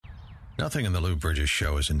Nothing in the Lou Bridges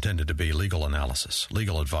Show is intended to be legal analysis,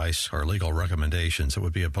 legal advice, or legal recommendations that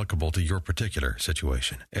would be applicable to your particular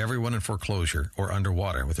situation. Everyone in foreclosure or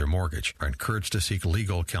underwater with their mortgage are encouraged to seek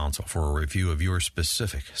legal counsel for a review of your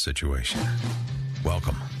specific situation.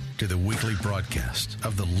 Welcome to the weekly broadcast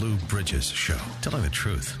of the Lou Bridges Show, telling the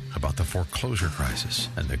truth about the foreclosure crisis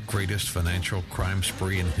and the greatest financial crime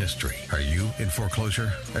spree in history. Are you in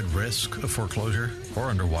foreclosure, at risk of foreclosure,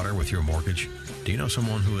 or underwater with your mortgage? Do you know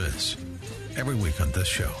someone who is? Every week on this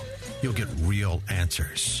show, you'll get real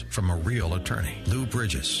answers from a real attorney. Lou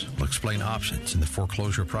Bridges will explain options in the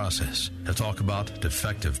foreclosure process. He'll talk about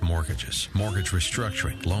defective mortgages, mortgage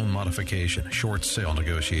restructuring, loan modification, short sale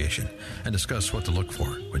negotiation, and discuss what to look for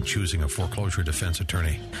when choosing a foreclosure defense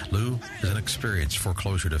attorney. Lou is an experienced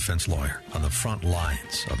foreclosure defense lawyer on the front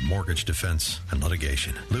lines of mortgage defense and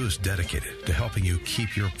litigation. Lou is dedicated to helping you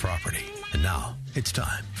keep your property. And now, it's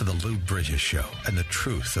time for the Lou Bridges Show and the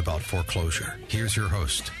truth about foreclosure. Here's your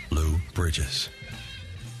host, Lou Bridges.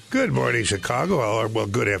 Good morning, Chicago. Well,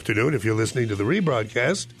 good afternoon if you're listening to the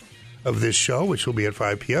rebroadcast of this show, which will be at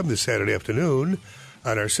 5 p.m. this Saturday afternoon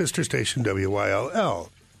on our sister station, WYLL,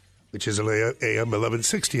 which is AM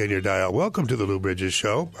 1160 on your dial. Welcome to the Lou Bridges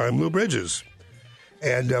Show. I'm Lou Bridges.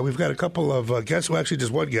 And we've got a couple of guests. Well, actually,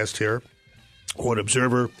 just one guest here, one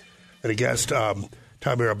observer, and a guest,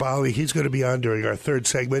 Tom Arabali. He's going to be on during our third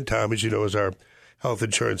segment. Tom, as you know, is our health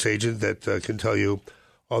insurance agent that can tell you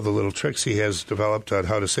all the little tricks he has developed on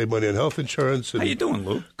how to save money on health insurance. How you doing,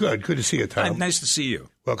 Lou? Good to see you, Tom. Nice to see you.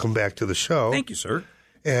 Welcome back to the show. Thank you, sir.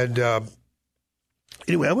 And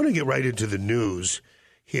anyway, I want to get right into the news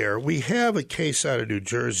here. We have a case out of New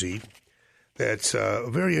Jersey that's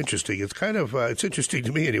very interesting. It's kind of it's interesting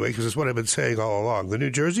to me anyway because it's what I've been saying all along. The New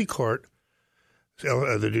Jersey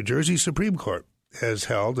Supreme Court has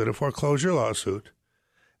held in a foreclosure lawsuit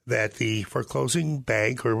that the foreclosing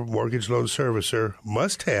bank or mortgage loan servicer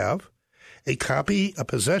must have a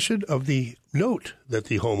possession of the note that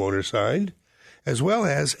the homeowner signed, as well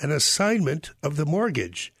as an assignment of the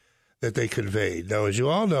mortgage that they conveyed. Now, as you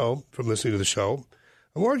all know from listening to the show,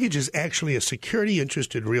 a mortgage is actually a security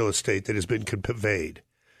interest in real estate that has been conveyed.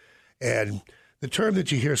 And the term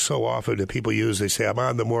that you hear so often that people use, they say, I'm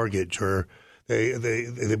on the mortgage, or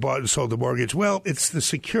They bought and sold the mortgage. Well, it's the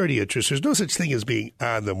security interest. There's no such thing as being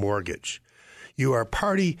on the mortgage. You are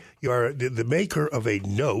the maker of a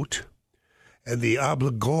note, and the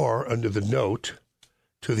obligor under the note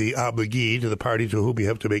to the obligee, to the party to whom you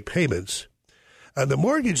have to make payments. On the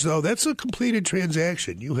mortgage, though, that's a completed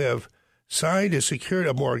transaction. You have signed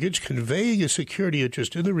a mortgage conveying a security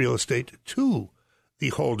interest in the real estate to the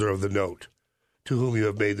holder of the note, to whom you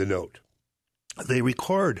have made the note. They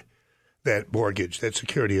record that mortgage, that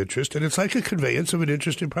security interest, and it's like a conveyance of an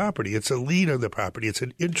interest in property. It's a lien on the property. It's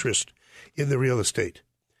an interest in the real estate.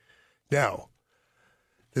 Now,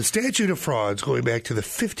 the statute of frauds going back to the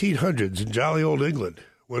 1500s in jolly old England,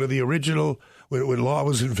 one of the original, when law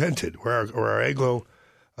was invented, where our Anglo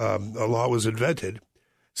law was invented,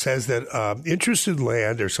 says that interest in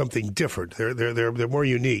land are something different. They're more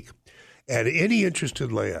unique. And any interest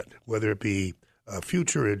in land, whether it be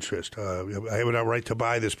future interest. I have a right to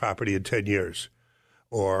buy this property in 10 years.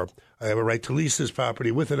 Or I have a right to lease this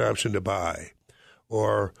property with an option to buy.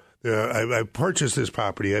 Or I've purchased this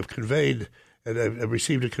property. I've conveyed and I've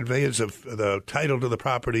received a conveyance of the title to the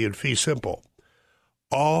property in fee simple.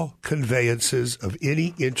 All conveyances of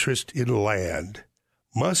any interest in land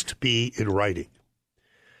must be in writing.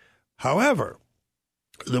 However,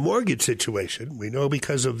 the mortgage situation, we know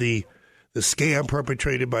because of the scam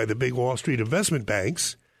perpetrated by the big Wall Street investment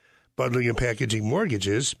banks, bundling and packaging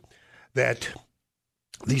mortgages, that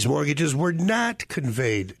these mortgages were not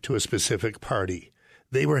conveyed to a specific party.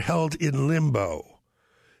 They were held in limbo.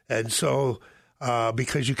 And so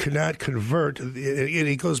because you cannot convert, and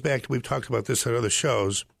it goes back to, we've talked about this on other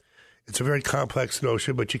shows, it's a very complex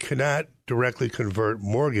notion, but you cannot directly convert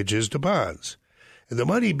mortgages to bonds. And the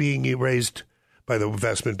money being raised by the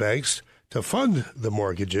investment banks to fund the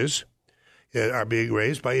mortgages are being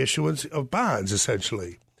raised by issuance of bonds,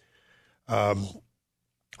 essentially.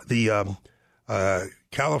 The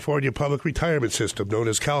California Public Retirement System, known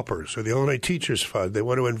as CalPERS, or the Illinois Teachers Fund, they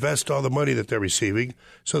want to invest all the money that they're receiving,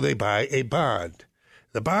 so they buy a bond.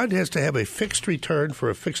 The bond has to have a fixed return for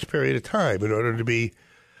a fixed period of time in order to be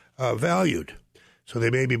valued. So they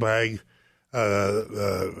may be buying a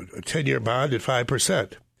 10-year bond at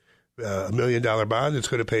 5%, a $1 million bond that's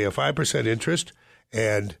going to pay a 5% interest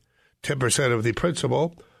and 10% of the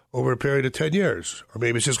principal over a period of 10 years. Or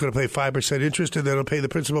maybe it's just going to pay 5% interest and then it'll pay the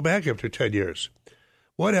principal back after 10 years.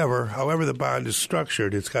 Whatever, however the bond is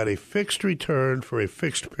structured, it's got a fixed return for a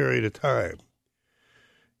fixed period of time.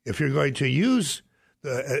 if you're going to use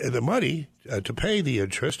the money to pay the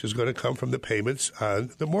interest is going to come from the payments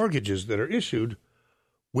on the mortgages that are issued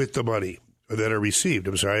with the money, or that are received.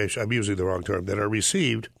 I'm sorry, I'm using the wrong term, that are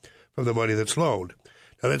received from the money that's loaned.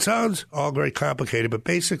 Now, that sounds all very complicated, but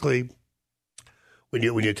basically, when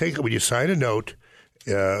you sign a note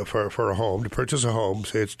for a home, to purchase a home,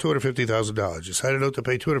 say it's $250,000. You sign a note to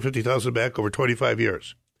pay $250,000 back over 25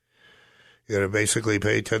 years. You're going to basically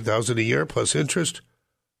pay $10,000 a year plus interest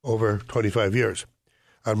over 25 years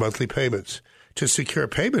on monthly payments. To secure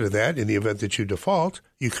payment of that, in the event that you default,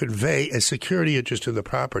 you convey a security interest in the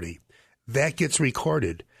property. That gets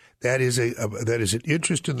recorded. That is an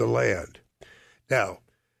interest in the land. Now,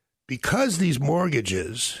 because these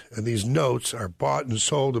mortgages and these notes are bought and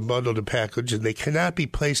sold and bundled and packaged, and they cannot be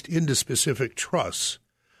placed into specific trusts,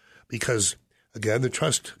 because, again, the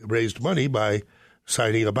trust raised money by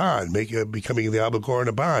signing a bond, becoming the obligor in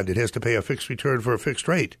a bond. It has to pay a fixed return for a fixed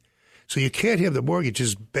rate. So you can't have the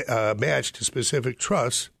mortgages matched to specific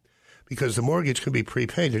trusts, because the mortgage can be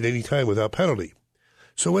prepaid at any time without penalty.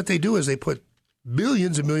 So what they do is they put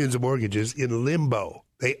millions and millions of mortgages in limbo.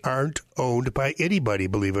 They aren't owned by anybody,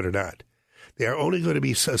 believe it or not. They are only going to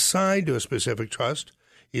be assigned to a specific trust,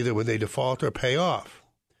 either when they default or pay off.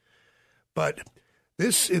 But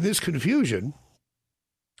in this confusion,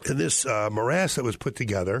 in this morass that was put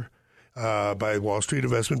together by Wall Street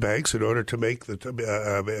investment banks in order to make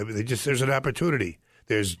there's an opportunity.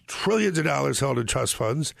 There's trillions of dollars held in trust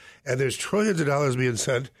funds, and there's trillions of dollars being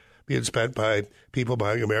spent by people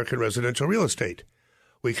buying American residential real estate.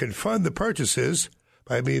 We can fund the purchases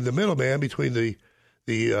by being the middleman between the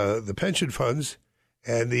pension funds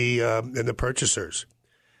and the purchasers.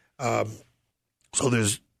 So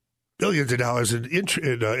there's billions of dollars in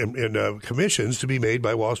commissions to be made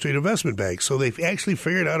by Wall Street investment banks. So they've actually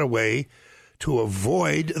figured out a way to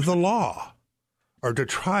avoid the law, or to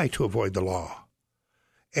try to avoid the law.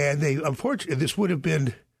 And unfortunately, this would have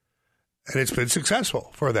been, and it's been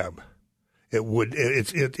successful for them.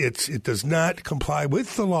 It does not comply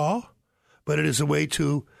with the law, but it is a way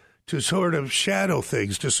to sort of shadow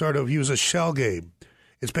things, to sort of use a shell game.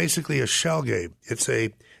 It's basically a shell game. It's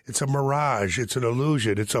a mirage. It's an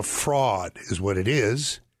illusion. It's a fraud is what it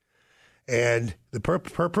is. And the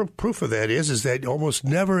proof of that is that almost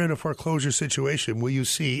never in a foreclosure situation will you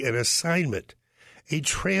see an assignment, a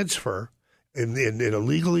transfer in a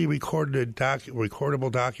legally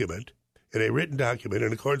recordable document, in a written document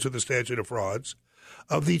in accordance with the statute of frauds,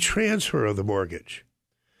 of the transfer of the mortgage.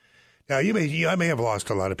 Now, I may have lost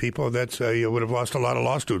a lot of people, and that's you would have lost a lot of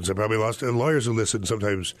law students. I probably lost lawyers who listen.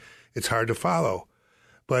 Sometimes it's hard to follow.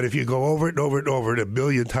 But if you go over it and over it and over it a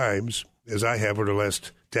billion times, as I have over the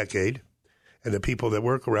last decade, and the people that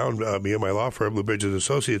work around me and my law firm, Blue Bridge &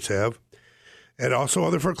 Associates, have, and also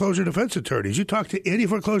other foreclosure defense attorneys. You talk to any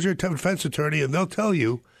foreclosure defense attorney, and they'll tell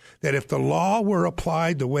you that if the law were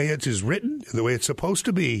applied the way it is written and the way it's supposed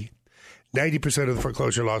to be, 90% of the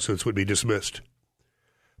foreclosure lawsuits would be dismissed.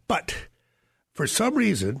 But for some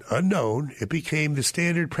reason unknown, it became the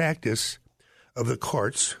standard practice of the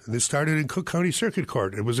courts, and this started in Cook County Circuit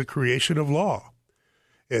Court. It was a creation of law.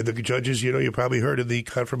 And the judges, you probably heard in the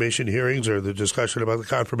confirmation hearings or the discussion about the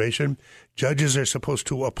confirmation, judges are supposed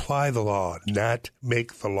to apply the law, not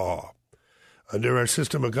make the law. Under our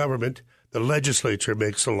system of government, the legislature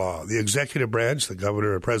makes the law. The executive branch, the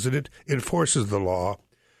governor and president, enforces the law,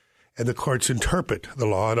 and the courts interpret the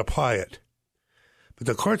law and apply it. But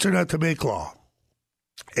the courts are not to make law.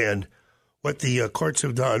 And what the courts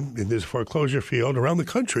have done in this foreclosure field around the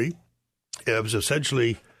country is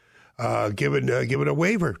essentially given a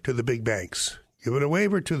waiver to the big banks, given a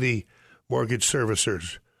waiver to the mortgage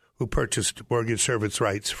servicers who purchased mortgage service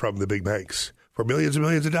rights from the big banks for millions and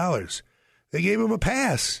millions of dollars. They gave them a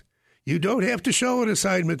pass. You don't have to show an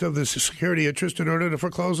assignment of the security interest in order to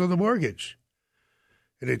foreclose on the mortgage.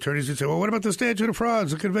 And the attorneys would say, well, what about the statute of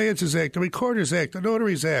frauds, the Conveyances Act, the Recorders Act, the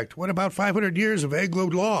Notaries Act? What about 500 years of Anglo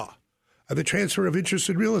law on the transfer of interest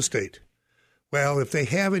in real estate? Well, if they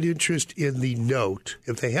have an interest in the note,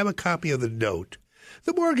 if they have a copy of the note,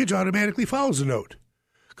 the mortgage automatically follows the note.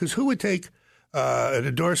 Because who would take an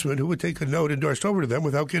endorsement, who would take a note endorsed over to them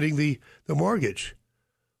without getting the mortgage?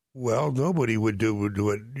 Well, nobody would do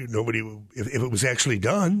it. Nobody, if it was actually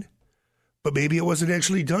done. But maybe it wasn't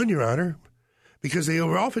actually done, Your Honor, because they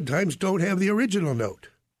oftentimes don't have the original note.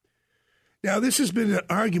 Now, this has been an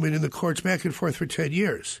argument in the courts back and forth for 10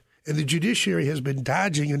 years. And the judiciary has been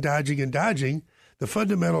dodging the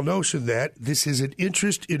fundamental notion that this is an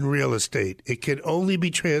interest in real estate. It can only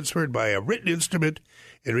be transferred by a written instrument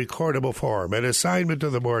in recordable form, an assignment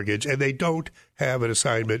of the mortgage, and they don't have an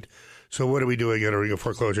assignment. So what are we doing entering a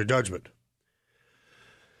foreclosure judgment?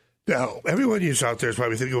 Now, everyone who's out there is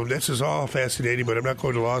probably thinking, this is all fascinating, but I'm not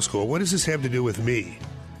going to law school. What does this have to do with me?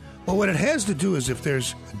 Well, what it has to do is if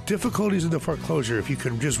there's difficulties in the foreclosure, if you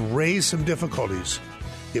can just raise some difficulties,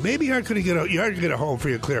 you maybe aren't going to get a home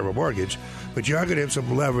free and clear of a mortgage, but you are going to have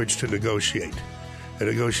some leverage to negotiate. And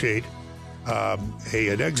negotiate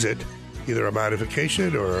an exit, either a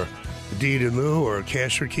modification or a deed in lieu or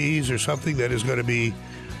cash for keys or something that is going to be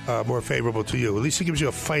more favorable to you. At least it gives you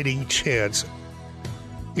a fighting chance.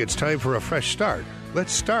 It's time for a fresh start.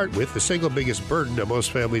 Let's start with the single biggest burden of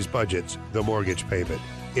most families' budgets, the mortgage payment.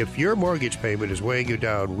 If your mortgage payment is weighing you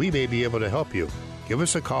down, we may be able to help you. Give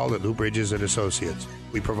us a call at Lou Bridges & Associates.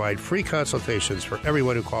 We provide free consultations for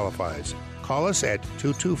everyone who qualifies. Call us at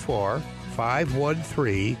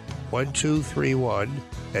 224-513-1231.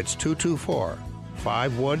 That's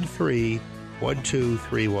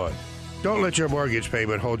 224-513-1231. Don't let your mortgage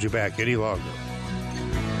payment hold you back any longer.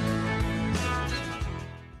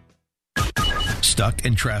 Stuck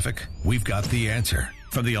in traffic? We've got the answer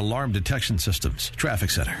from the Alarm Detection Systems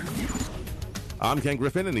Traffic Center. I'm Ken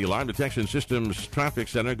Griffin in the Alarm Detection Systems Traffic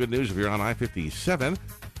Center. Good news if you're on I-57.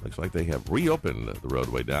 Looks like they have reopened the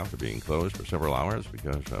roadway now after being closed for several hours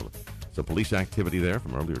because of some police activity there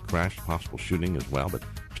from earlier crash, possible shooting as well. But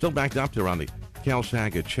still backed up to around the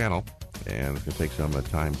Cal-Saga Channel, and it's going to take some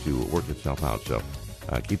time to work itself out. So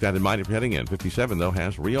keep that in mind if you're heading in. 57, though,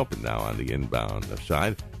 has reopened now on the inbound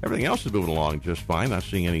side. Everything else is moving along just fine. Not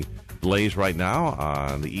seeing any delays right now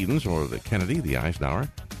on the Edens or the Kennedy. The Eisenhower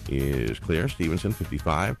is clear. Stevenson,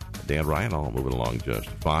 55. Dan Ryan, all moving along just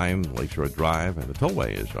fine. Lakeshore Drive and the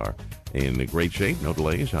tollways are in great shape. No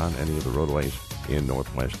delays on any of the roadways in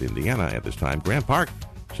northwest Indiana at this time. Grant Park,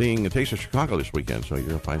 seeing a taste of Chicago this weekend, so you're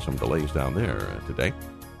going to find some delays down there today.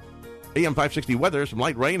 AM 560 weather, some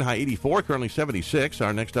light rain, high 84, currently 76.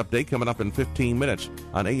 Our next update coming up in 15 minutes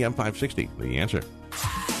on AM 560. The Answer.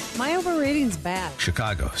 My overrating's bad.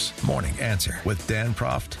 Chicago's Morning Answer with Dan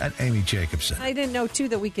Proft and Amy Jacobson. I didn't know, too,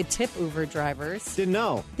 that we could tip Uber drivers. Didn't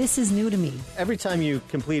know. This is new to me. Every time you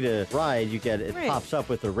complete a ride, you get it pops up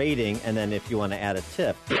with a rating, and then if you want to add a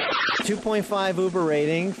tip. 2.5 Uber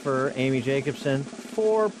rating for Amy Jacobson,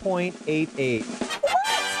 4.88. What?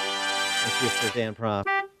 Thank you for Dan Proft.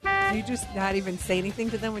 You just not even say anything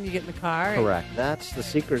to them when you get in the car? Correct. That's the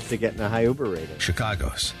secret to getting a high Uber rating.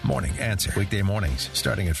 Chicago's Morning Answer. Weekday mornings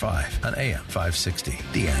starting at 5 on AM 560.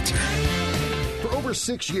 The Answer. For over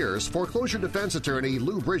 6 years, foreclosure defense attorney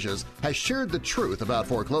Lou Bridges has shared the truth about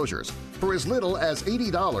foreclosures. For as little as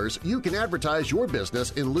 $80, you can advertise your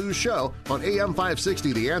business in Lou's show on AM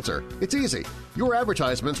 560 The Answer. It's easy. Your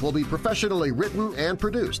advertisements will be professionally written and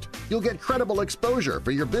produced. You'll get credible exposure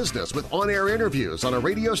for your business with on-air interviews on a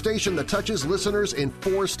radio station that touches listeners in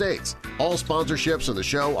 4 states. All sponsorships in the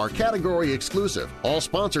show are category exclusive. All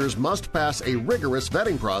sponsors must pass a rigorous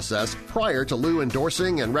vetting process prior to Lou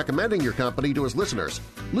endorsing and recommending your company to his listeners.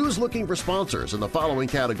 Lou's looking for sponsors in the following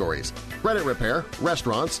categories: credit repair,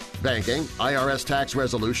 restaurants, banking, IRS tax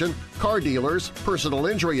resolution, car dealers, personal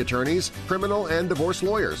injury attorneys, criminal and divorce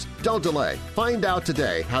lawyers. Don't delay. Find out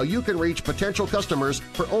today how you can reach potential customers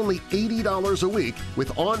for only $80 a week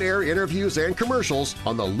with on-air interviews and commercials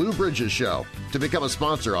on The Lou Bridges Show. To become a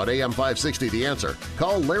sponsor on AM 560 The Answer,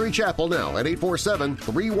 call Larry Chappell now at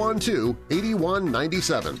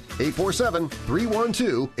 847-312-8197.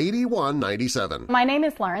 847-312-8197. My name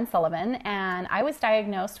is Lauren Sullivan, and I was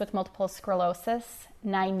diagnosed with multiple sclerosis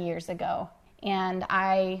 9 years ago, and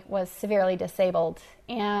I was severely disabled.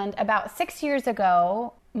 And about 6 years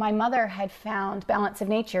ago, my mother had found Balance of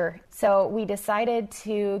Nature, so we decided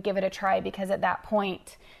to give it a try because at that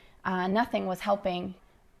point, nothing was helping.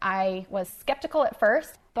 I was skeptical at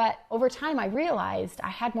first, but over time I realized I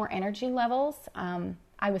had more energy levels.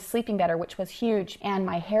 I was sleeping better, which was huge, and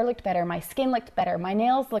my hair looked better, my skin looked better, my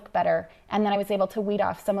nails looked better, and then I was able to weed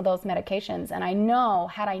off some of those medications. And I know,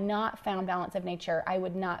 had I not found Balance of Nature, I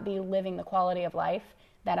would not be living the quality of life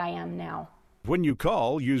that I am now. When you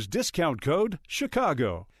call, use discount code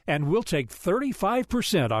CHICAGO, and we'll take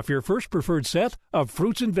 35% off your first preferred set of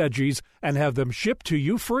fruits and veggies and have them shipped to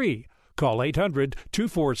you free. Call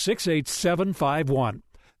 800-246-8751.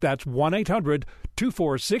 That's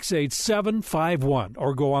 1-800-246-8751,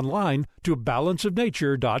 or go online to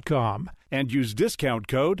balanceofnature.com and use discount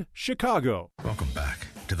code CHICAGO. Welcome back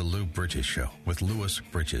to the Lou Bridges Show with Louis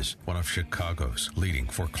Bridges, one of Chicago's leading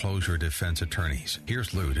foreclosure defense attorneys.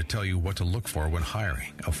 Here's Lou to tell you what to look for when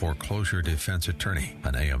hiring a foreclosure defense attorney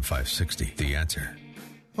on AM 560. The Answer.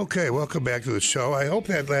 Okay, welcome back to the show. I hope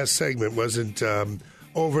that last segment wasn't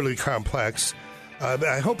overly complex.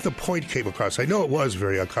 I hope the point came across. I know it was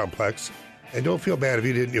very complex, and don't feel bad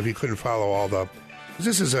if you couldn't follow all the.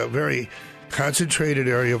 This is a very concentrated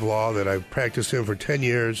area of law that I've practiced in for 10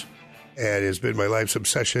 years and has been my life's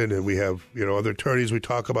obsession. And we have, other attorneys we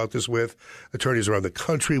talk about this with, attorneys around the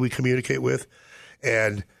country we communicate with.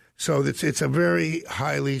 And so it's a very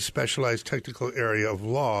highly specialized technical area of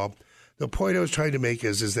law. The point I was trying to make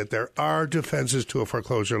is that there are defenses to a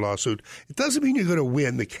foreclosure lawsuit. It doesn't mean you're going to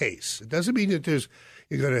win the case. It doesn't mean that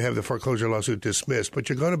you're going to have the foreclosure lawsuit dismissed, but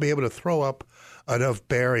you're going to be able to throw up enough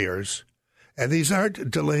barriers. And these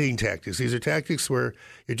aren't delaying tactics. These are tactics where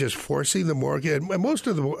you're just forcing the mortgage. And most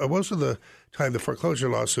of the time, the foreclosure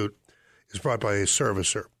lawsuit is brought by a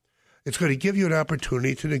servicer. It's going to give you an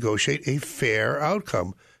opportunity to negotiate a fair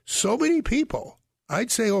outcome. So many people,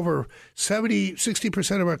 I'd say over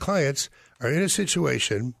 60% of our clients are in a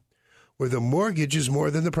situation where the mortgage is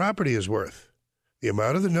more than the property is worth. The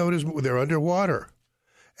amount of the note is they're underwater.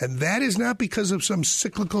 And that is not because of some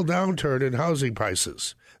cyclical downturn in housing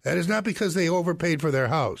prices. That is not because they overpaid for their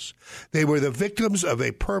house. They were the victims of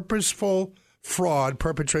a purposeful fraud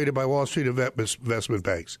perpetrated by Wall Street investment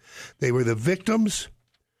banks. They were the victims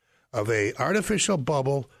of an artificial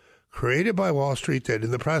bubble created by Wall Street that in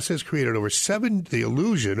the process created the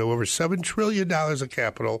illusion of over $7 trillion of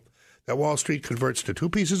capital that Wall Street converts to two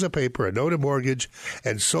pieces of paper, a note, a mortgage,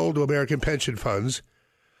 and sold to American pension funds.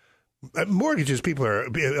 Mortgages,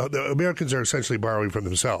 Americans are essentially borrowing from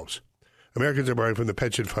themselves. Americans are borrowing from the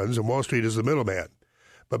pension funds, and Wall Street is the middleman.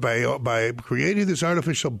 But by creating this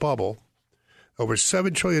artificial bubble, over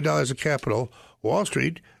 $7 trillion of capital, Wall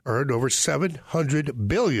Street earned over $700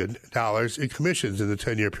 billion in commissions in the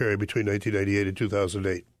 10-year period between 1998 and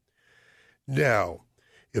 2008. Now,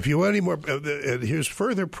 if you want any more, here's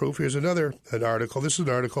further proof. Here's an article. This is an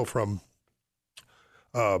article from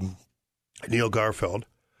Neil Garfield,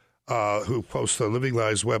 who posts the Living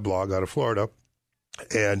Lies weblog out of Florida.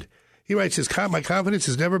 And he writes, my confidence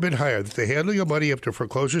has never been higher that the handling of money after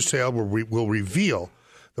foreclosure sale will reveal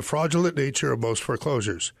the fraudulent nature of most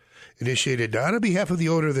foreclosures, initiated not on behalf of the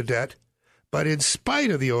owner of the debt, but in spite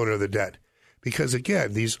of the owner of the debt. Because,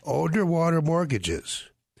 again, these underwater mortgages,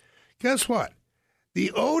 guess what?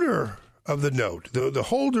 The owner of the note, the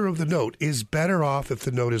holder of the note, is better off if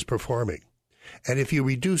the note is performing. And if you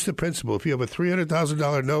reduce the principal, if you have a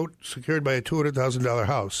 $300,000 note secured by a $200,000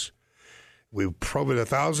 house, we've proven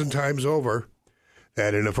 1,000 times over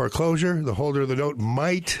that in a foreclosure, the holder of the note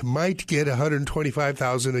might get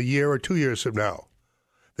 $125,000 a year or 2 years from now.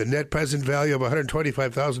 The net present value of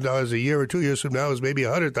 $125,000 a year or 2 years from now is maybe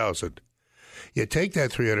 $100,000. You take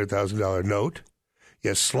that $300,000 note,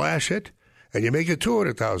 you slash it, and you make it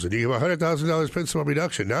 $200,000. You give $100,000 principal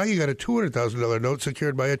reduction. Now you got a $200,000 note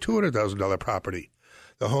secured by a $200,000 property.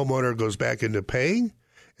 The homeowner goes back into paying.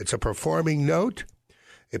 It's a performing note.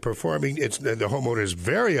 The homeowner is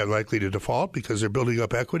very unlikely to default because they're building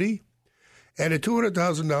up equity. And a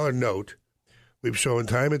 $200,000 note, we've shown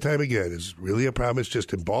time and time again, is really a promise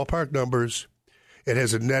just in ballpark numbers. It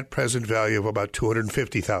has a net present value of about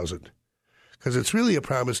 $250,000 because it's really a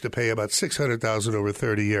promise to pay about $600,000 over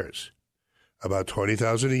 30 years, about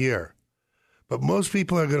 $20,000 a year. But most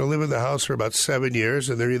people are going to live in the house for about 7 years,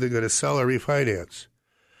 and they're either going to sell or refinance.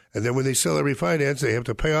 And then when they sell or refinance, they have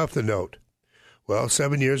to pay off the note. Well,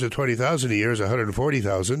 7 years of $20,000 a year is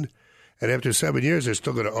 $140,000, and after 7 years, they're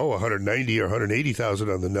still going to owe $190,000 or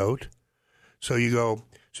 $180,000 on the note. So you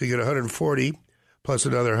get $140 plus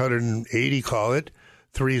another $180, call it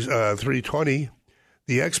 $320.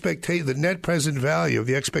 The net present value of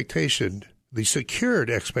the expectation, the secured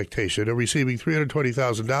expectation of receiving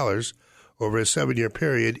 $320,000 over a 7-year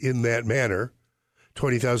period in that manner,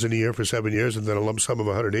 $20,000 a year for 7 years, and then a lump sum of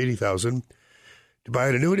 $180,000. To buy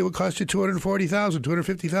an annuity would cost you $240,000,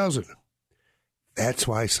 $250,000. That's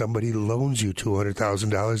why somebody loans you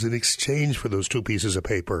 $200,000 in exchange for those two pieces of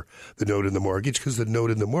paper, the note and the mortgage, because the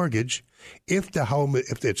note and the mortgage, if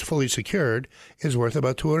it's fully secured, is worth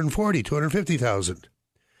about $240,000, $250,000.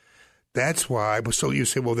 That's why. So you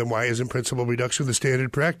say, well, then why isn't principal reduction the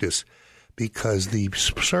standard practice? Because the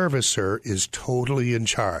servicer is totally in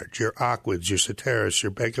charge. Your Ockwoods, your Ceteris,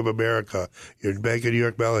 your Bank of America, your Bank of New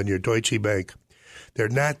York Mellon, your Deutsche Bank. They're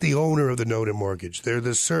not the owner of the note and mortgage. They're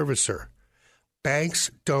the servicer. Banks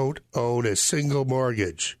don't own a single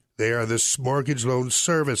mortgage. They are the mortgage loan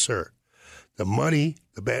servicer. The money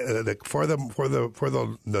for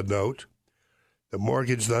the note, the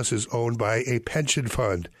mortgage thus is owned by a pension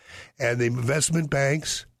fund, and the investment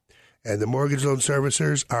banks and the mortgage loan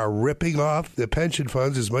servicers are ripping off the pension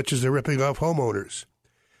funds as much as they're ripping off homeowners.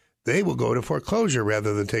 They will go to foreclosure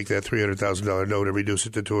rather than take that $300,000 note and reduce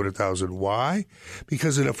it to $200,000. Why?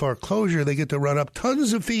 Because in a foreclosure, they get to run up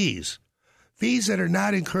tons of fees. Fees that are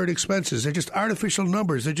not incurred expenses. They're just artificial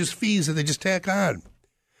numbers. They're just fees that they just tack on.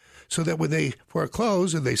 so that when they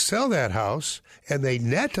foreclose and they sell that house and they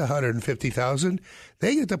net $150,000,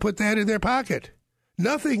 they get to put that in their pocket.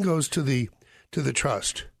 Nothing goes to the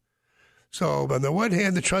trust. So on the one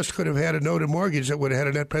hand, the trust could have had a note of mortgage that would have had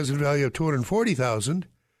a net present value of $240,000.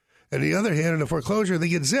 And the other hand, in a foreclosure, they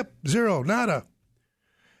get zero, nada.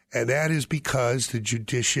 And that is because the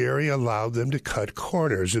judiciary allowed them to cut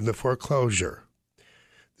corners in the foreclosure.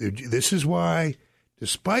 This is why,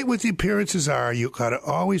 despite what the appearances are, you got to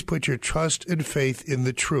always put your trust and faith in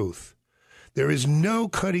the truth. There is no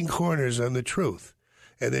cutting corners on the truth.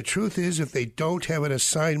 And the truth is, if they don't have an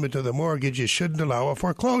assignment of the mortgage, you shouldn't allow a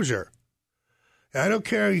foreclosure. I don't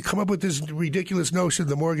care. You come up with this ridiculous notion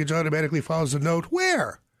the mortgage automatically follows the note.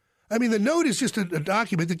 Where? I mean, the note is just a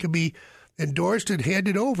document that can be endorsed and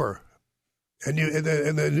handed over. And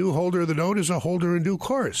the new holder of the note is a holder in due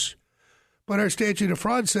course. But our statute of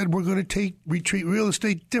fraud said we're going to treat real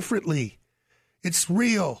estate differently. It's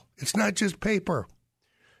real. It's not just paper.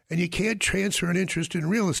 And you can't transfer an interest in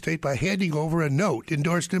real estate by handing over a note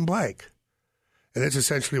endorsed in blank. And that's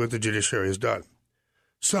essentially what the judiciary has done.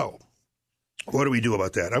 So, what do we do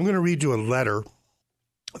about that? I'm going to read you a letter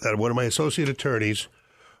that one of my associate attorneys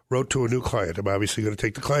wrote to a new client. I'm obviously going to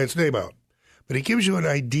take the client's name out. But it gives you an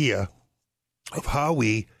idea of how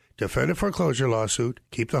we defend a foreclosure lawsuit,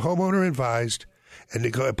 keep the homeowner advised,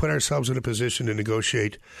 and put ourselves in a position to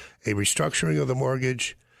negotiate a restructuring of the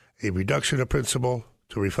mortgage, a reduction of principal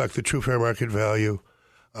to reflect the true fair market value.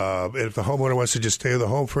 And if the homeowner wants to just stay in the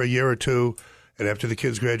home for a year or two, and after the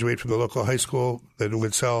kids graduate from the local high school, then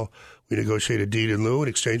we negotiate a deed in lieu in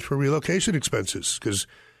exchange for relocation expenses, because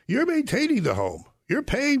you're maintaining the home. You're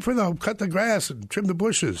paying for cut the grass and trim the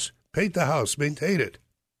bushes, paint the house, maintain it.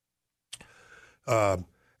 And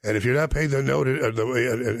if you're not paying the note,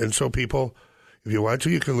 and so people, if you want to,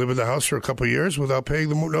 you can live in the house for a couple of years without paying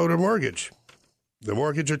the note or mortgage. The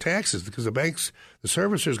mortgage or taxes, because the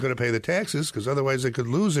servicer is going to pay the taxes, because otherwise they could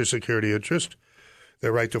lose their security interest,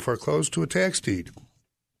 their right to foreclose to a tax deed.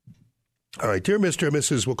 All right, dear Mr. and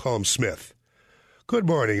Mrs., we'll call him Smith. Good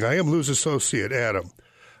morning. I am Lou's associate, Adam.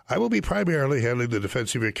 I will be primarily handling the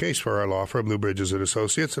defense of your case for our law firm, Lou Bridges &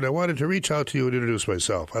 Associates, and I wanted to reach out to you and introduce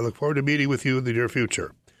myself. I look forward to meeting with you in the near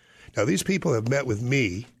future. Now, these people have met with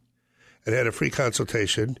me and had a free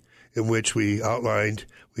consultation in which we outlined,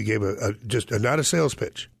 we gave not a sales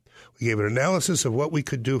pitch. We gave an analysis of what we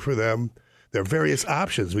could do for them, their various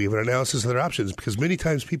options. We gave an analysis of their options because many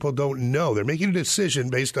times people don't know. They're making a decision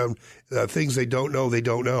based on things they don't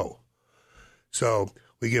know. So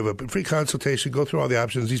we give a free consultation, go through all the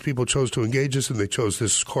options. These people chose to engage us, and they chose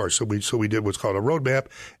this course. So we did what's called a roadmap.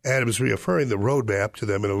 Adam's reaffirming the roadmap to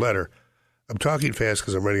them in a letter. I'm talking fast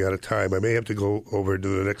because I'm running out of time. I may have to go over to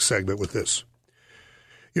the next segment with this.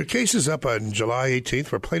 Your case is up on July 18th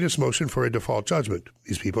for plaintiff's motion for a default judgment.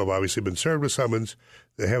 These people have obviously been served with summons.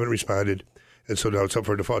 They haven't responded, and so now it's up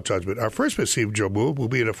for a default judgment. Our first procedural move will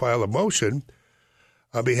be to file a motion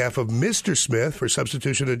on behalf of Mr. Smith for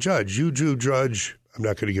substitution of judge. You drew Judge, I'm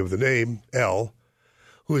not going to give the name, L,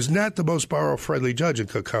 who is not the most borrower-friendly judge in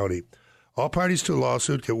Cook County. All parties to the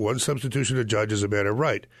lawsuit get one substitution of judge as a matter of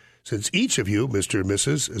right. Since each of you, Mr. and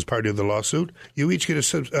Mrs., is party of the lawsuit, you each get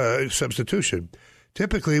a substitution.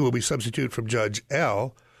 Typically, when we substitute from Judge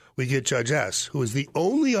L, we get Judge S, who is the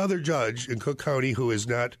only other judge in Cook County who is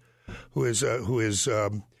unfriendly,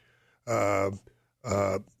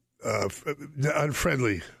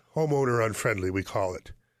 homeowner unfriendly, we call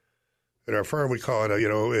it. At our firm, we call it,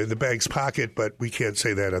 in the bank's pocket, but we can't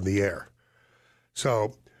say that on the air.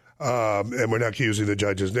 So, and we're not using the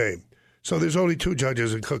judge's name. So there's only 2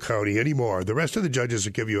 judges in Cook County anymore. The rest of the judges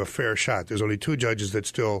that give you a fair shot. There's only 2 judges that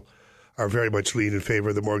still are very much lean in favor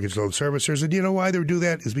of the mortgage loan servicers. And you know why they do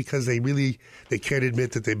that? Is because they can't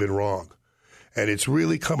admit that they've been wrong. And it's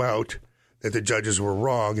really come out that the judges were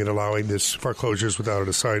wrong in allowing this foreclosures without an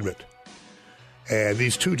assignment. And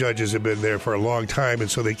these 2 judges have been there for a long time,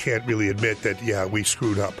 and so they can't really admit that, yeah, we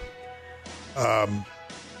screwed up.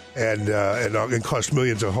 And cost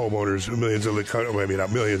millions of homeowners,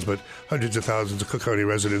 not millions, but hundreds of thousands of Cook County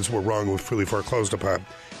residents were wrongfully foreclosed upon.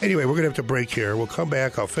 Anyway, we're going to have to break here. We'll come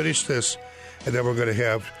back. I'll finish this, and then we're going to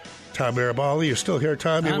have Tom Marabali. You're still here,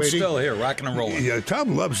 Tom? I'm still here, rocking and rolling. Yeah,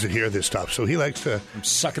 Tom loves to hear this stuff, so he likes to... I'm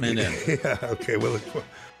sucking it in. Yeah, okay. Well,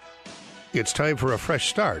 it's time for a fresh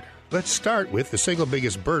start. Let's start with the single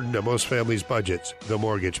biggest burden of most families' budgets, the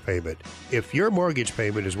mortgage payment. If your mortgage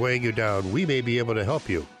payment is weighing you down, we may be able to help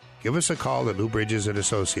you. Give us a call at Lou Bridges &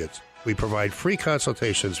 Associates. We provide free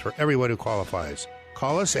consultations for everyone who qualifies.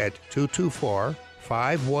 Call us at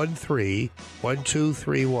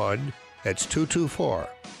 224-513-1231. That's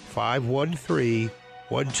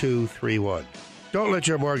 224-513-1231. Don't let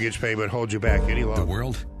your mortgage payment hold you back any longer. The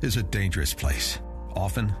world is a dangerous place.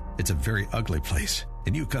 Often, it's a very ugly place,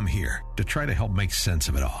 and you come here to try to help make sense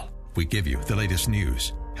of it all. We give you the latest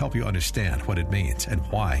news, help you understand what it means and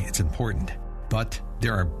why it's important. But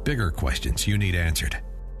there are bigger questions you need answered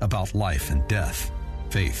about life and death,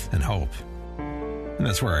 faith and hope. And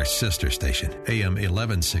that's where our sister station, AM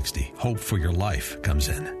 1160, Hope for Your Life, comes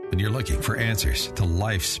in. When you're looking for answers to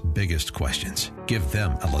life's biggest questions, give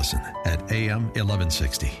them a listen at AM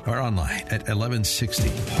 1160 or online at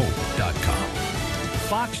 1160hope.com.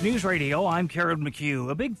 Fox News Radio, I'm Karen McHugh.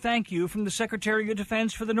 A big thank you from the Secretary of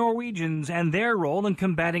Defense for the Norwegians and their role in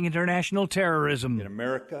combating international terrorism. In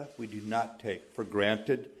America, we do not take for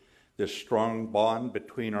granted this strong bond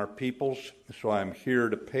between our peoples, so I'm here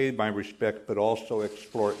to pay my respect but also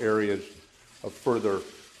explore areas of further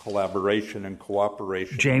collaboration and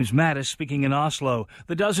cooperation. James Mattis speaking in Oslo.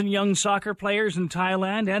 The dozen young soccer players in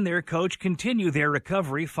Thailand and their coach continue their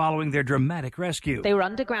recovery following their dramatic rescue. They were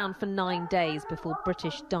underground for 9 days before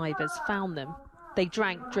British divers found them. They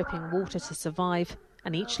drank dripping water to survive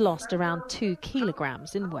and each lost around 2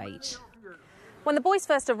 kilograms in weight. When the boys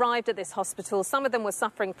first arrived at this hospital, some of them were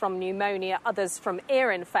suffering from pneumonia, others from ear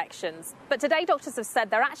infections. But today doctors have said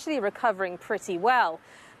they're actually recovering pretty well.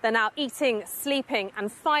 They're now eating, sleeping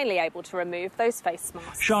and finally able to remove those face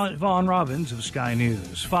masks. Sean Vaughn Robbins of Sky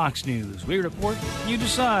News. Fox News. We report, you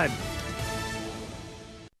decide.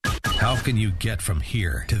 How can you get from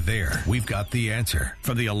here to there? We've got the answer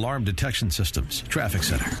from the Alarm Detection Systems Traffic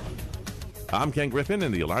Center. I'm Ken Griffin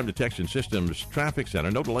in the Alarm Detection Systems Traffic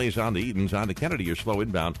Center. No delays on the Edens, on to Kennedy or slow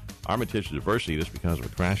inbound. Armitage to Diversey, just because of a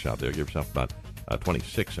crash out there. Give yourself about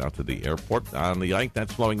 26 out to the airport. On the Ike,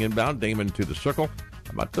 that's slowing inbound. Damon to the Circle,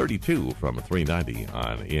 about 32 from 390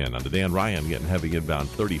 on in. On the Dan Ryan, getting heavy inbound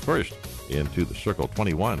 31st into the Circle,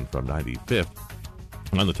 21 from 95th.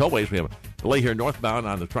 On the tollways, we have a delay here northbound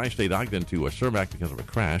on the Tri-State Ogden to Cermak because of a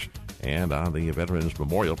crash. And on the Veterans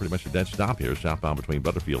Memorial, pretty much a dead stop here, southbound between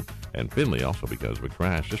Butterfield and Findlay, also because of a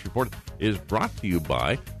crash. This report is brought to you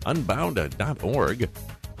by Unbound.org.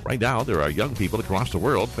 Right now, there are young people across the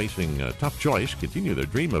world facing a tough choice: continue their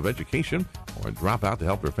dream of education or drop out to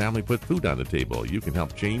help their family put food on the table. You can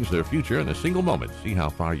help change their future in a single moment. See how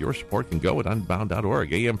far your support can go at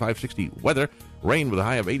Unbound.org. AM 560 weather, rain with a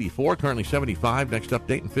high of 84, currently 75. Next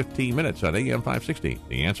update in 15 minutes on AM 560.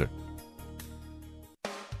 The Answer.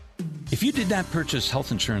 If you did not purchase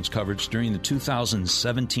health insurance coverage during the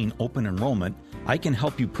 2017 open enrollment, I can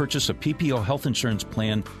help you purchase a PPO health insurance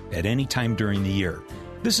plan at any time during the year.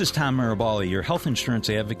 This is Tom Marabali, your health insurance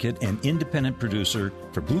advocate and independent producer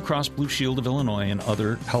for Blue Cross Blue Shield of Illinois and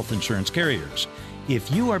other health insurance carriers.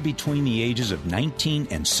 If you are between the ages of 19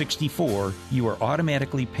 and 64, you are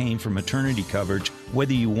automatically paying for maternity coverage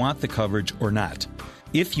whether you want the coverage or not.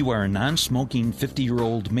 If you are a non-smoking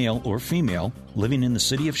 50-year-old male or female living in the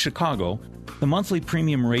city of Chicago, the monthly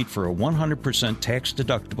premium rate for a 100%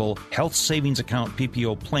 tax-deductible health savings account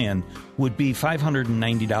PPO plan would be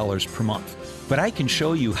 $590 per month. But I can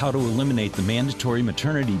show you how to eliminate the mandatory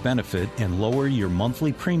maternity benefit and lower your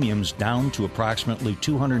monthly premiums down to approximately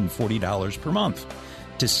 $240 per month.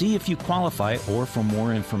 To see if you qualify or for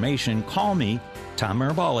more information, call me, Tom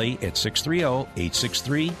Marabali, at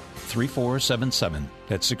 630-863-3477.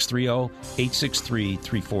 That's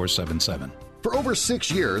 630-863-3477. For over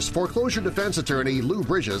 6 years, foreclosure defense attorney Lou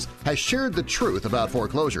Bridges has shared the truth about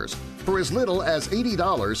foreclosures. For as little as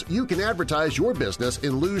 $80, you can advertise your business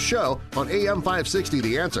in Lou's show on AM 560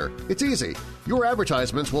 The Answer. It's easy. Your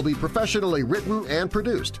advertisements will be professionally written and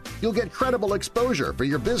produced. You'll get credible exposure for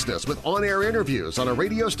your business with on-air interviews on a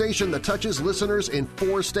radio station that touches listeners in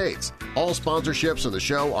 4 states. All sponsorships in the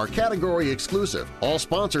show are category exclusive. All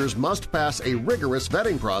sponsors must pass a rigorous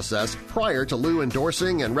vetting process prior to Lou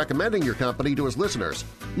endorsing and recommending your company to his listeners.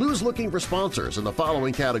 Lou's looking for sponsors in the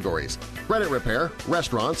following categories: credit repair,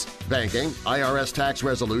 restaurants, banking, IRS tax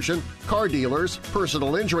resolution, car dealers,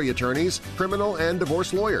 personal injury attorneys, criminal and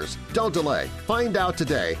divorce lawyers. Don't delay. Find out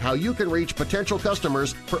today how you can reach potential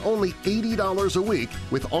customers for only $80 a week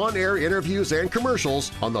with on-air interviews and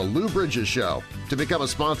commercials on The Lou Bridges Show. To become a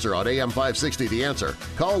sponsor on AM 560 The Answer,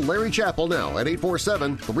 call Larry Chappell now at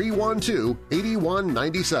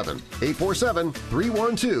 847-312-8197.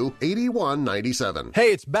 847-312-8197.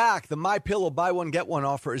 Hey, it's back. The MyPillow Buy One, Get One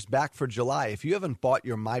offer is back for July. If you haven't bought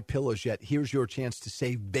your MyPillows yet, here's your chance to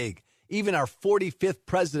save big. Even our 45th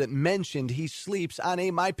president mentioned he sleeps on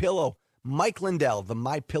a MyPillow. Mike Lindell, the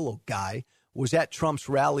MyPillow guy, was at Trump's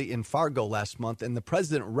rally in Fargo last month, and the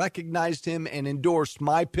president recognized him and endorsed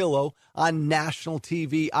MyPillow on national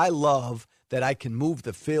TV. I love that I can move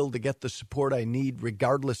the fill to get the support I need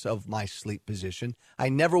regardless of my sleep position. I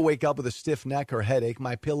never wake up with a stiff neck or headache.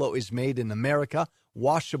 My pillow is made in America,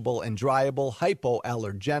 washable and dryable,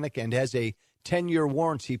 hypoallergenic, and has a 10-year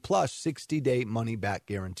warranty plus 60-day money-back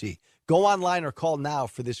guarantee. Go online or call now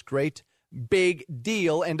for this great big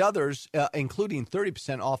deal and others, including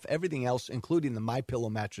 30% off everything else, including the MyPillow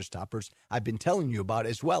mattress toppers I've been telling you about,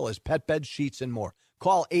 as well as pet bed sheets and more.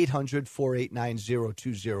 Call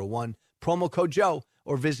 800-489-0201, promo code Joe,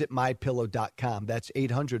 or visit MyPillow.com. That's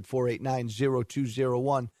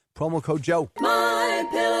 800-489-0201, promo code Joe.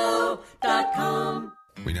 MyPillow.com.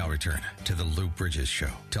 We now return to the Lou Bridges Show,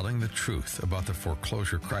 telling the truth about the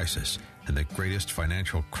foreclosure crisis and the greatest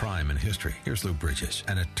financial crime in history. Here's Lou Bridges,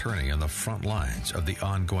 an attorney on the front lines of the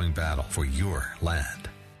ongoing battle for your land.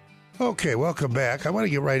 Okay, welcome back. I want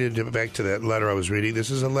to get back to that letter I was reading.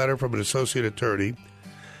 This is a letter from an associate attorney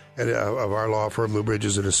of our law firm, Lou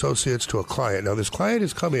Bridges and Associates, to a client. Now, this client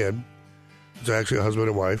has come in. It's actually a husband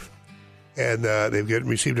and wife. And they've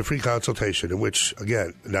received a free consultation in which,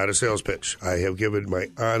 again, not a sales pitch. I have given my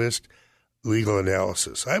honest legal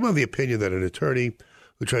analysis. I'm of the opinion that an attorney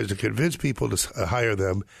who tries to convince people to hire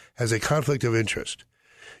them has a conflict of interest.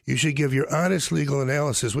 You should give your honest legal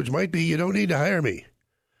analysis, which might be you don't need to hire me.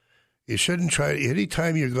 You shouldn't try.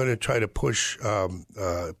 Anytime you're going to try to push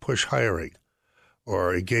hiring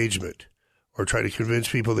or engagement or try to convince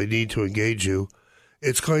people they need to engage you,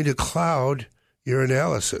 it's going to cloud your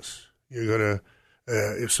analysis. You're going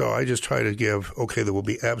to, so I just try to give, okay, there will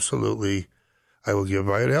be absolutely, I will give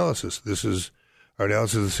my analysis. This is our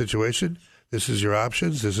analysis of the situation. This is your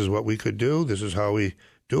options. This is what we could do. This is how we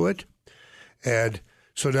do it. And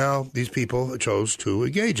so now these people chose to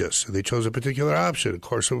engage us. They chose a particular option, a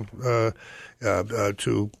course of,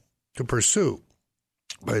 to pursue.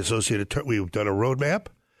 My associate attorney, we've done a roadmap.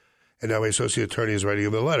 And now my associate attorney is writing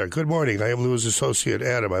him the letter. Good morning. I am Lou's associate,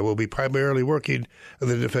 Adam. I will be primarily working on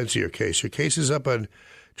the defense of your case. Your case is up on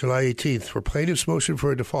July 18th for plaintiff's motion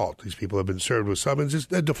for a default. These people have been served with summonses.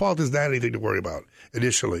 A default is not anything to worry about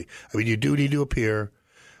initially. I mean, you do need to appear,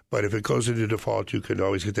 but if it goes into default, you can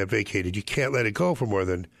always get that vacated. You can't let it go for more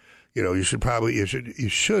than, you should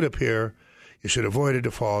appear. You should avoid a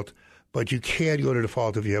default, but you can go to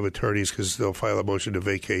default if you have attorneys because they'll file a motion to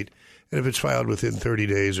vacate. And if it's filed within 30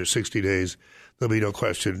 days or 60 days, there'll be no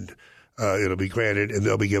question. It'll be granted, and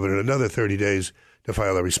they'll be given another 30 days to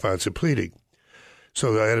file a responsive pleading.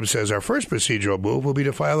 So Adam says, our first procedural move will be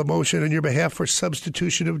to file a motion on your behalf for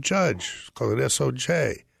substitution of judge. It's called an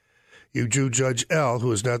SOJ. You do Judge L,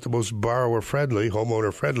 who is not the most borrower-friendly,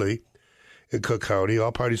 homeowner-friendly in Cook County.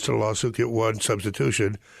 All parties to the lawsuit get one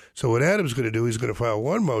substitution. So what Adam's going to do, he's going to file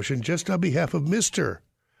one motion just on behalf of Mr.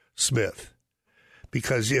 Smith.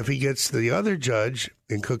 Because if he gets the other judge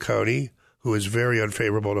in Cook County, who is very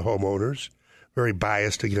unfavorable to homeowners, very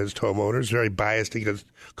biased against homeowners, very biased against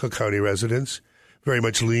Cook County residents, very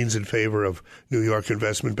much leans in favor of New York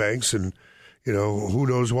investment banks and, who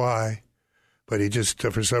knows why. But he just,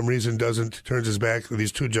 for some reason, turns his back on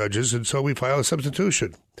these two judges, and so we file a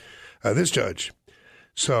substitution, this judge.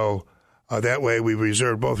 So that way we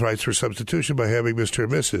reserve both rights for substitution by having Mr.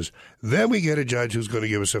 and Mrs. Then we get a judge who's going to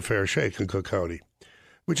give us a fair shake in Cook County,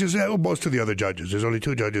 which is most of the other judges. There's only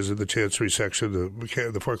two judges in the Chancery section,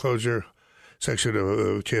 the foreclosure section of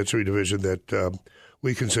the Chancery Division that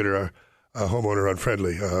we consider homeowner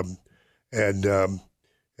unfriendly.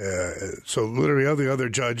 So literally every other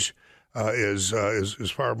judge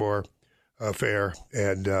is far more fair.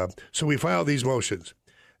 And so we file these motions.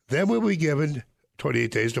 Then we'll be given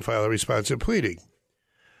 28 days to file a responsive pleading.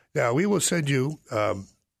 Now, we will send you,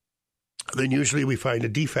 then usually we find a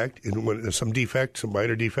defect, some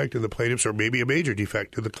minor defect in the plaintiff's, or maybe a major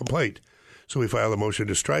defect in the complaint. So we file a motion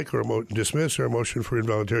to strike or a motion to dismiss or a motion for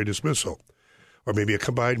involuntary dismissal, or maybe a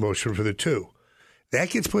combined motion for the two. That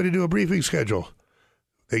gets put into a briefing schedule.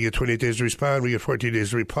 They get 28 days to respond. We get 14 days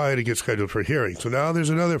to reply, and it gets scheduled for hearing. So now there's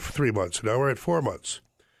another 3 months. Now we're at 4 months.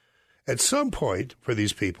 At some point for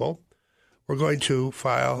these people, we're going to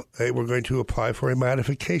apply for a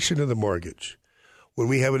modification of the mortgage. When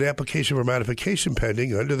we have an application for modification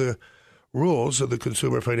pending under the rules of the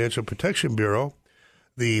Consumer Financial Protection Bureau,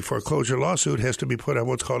 the foreclosure lawsuit has to be put on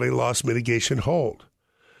what's called a loss mitigation hold.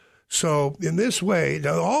 So in this way,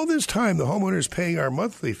 now all this time the homeowner is paying our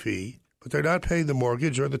monthly fee, but they're not paying the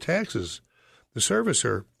mortgage or the taxes. The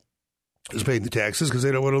servicer is paying the taxes because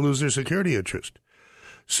they don't want to lose their security interest.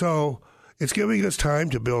 So it's giving us time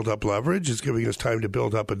to build up leverage. It's giving us time to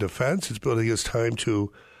build up a defense. It's building us time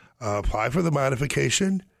to apply for the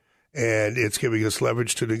modification, and it's giving us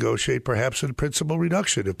leverage to negotiate perhaps a principal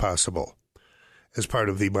reduction if possible as part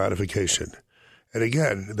of the modification. And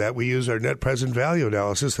again, that we use our net present value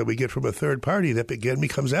analysis that we get from a third party that again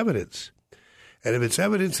becomes evidence. And if it's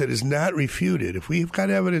evidence that is not refuted, if we've got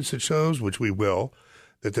evidence that shows, which we will,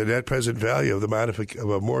 that the net present value of of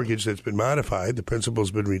a mortgage that's been modified, the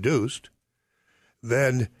principal's been reduced,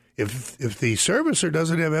 then if the servicer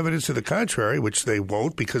doesn't have evidence to the contrary, which they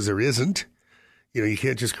won't because there isn't, you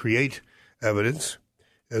can't just create evidence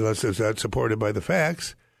unless it's not supported by the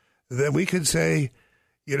facts, then we can say,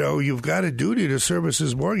 you've got a duty to service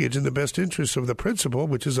his mortgage in the best interest of the principal,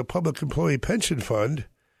 which is a public employee pension fund.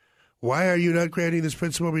 Why are you not granting this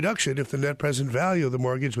principal reduction if the net present value of the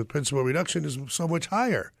mortgage with principal reduction is so much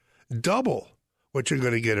higher? Double what you're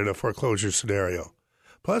going to get in a foreclosure scenario.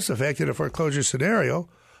 Plus the fact that in a foreclosure scenario,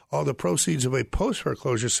 all the proceeds of a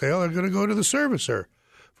post-foreclosure sale are going to go to the servicer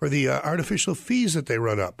for the artificial fees that they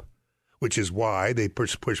run up, which is why they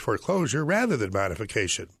push foreclosure rather than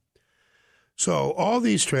modification. So all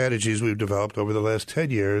these strategies we've developed over the last 10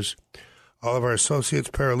 years, all of our associates,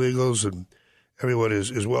 paralegals, and everyone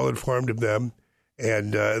is well informed of them,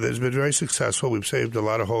 and it's been very successful. We've saved a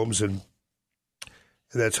lot of homes, and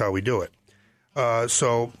that's how we do it.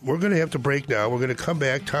 So we're going to have to break now. We're going to come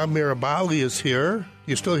back. Tom Mirabali is here.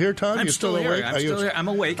 You still here, Tom? I'm you still awake? here. I'm still here. I'm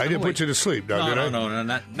awake. I didn't put you to sleep, did I? No,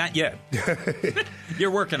 not yet.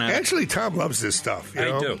 You're working on it. Actually, Tom loves this stuff.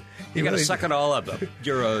 I do. You got to suck it all up.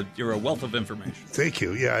 You're a wealth of information. Thank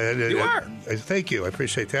you. Yeah, you are. Thank you. I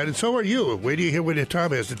apprate that. And so are you. Wait till you hear what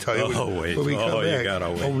Tom has to tell you. When we come back. You got to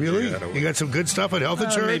wait. Oh, really? You got some good stuff on health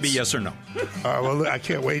insurance? Maybe yes or no. Well, I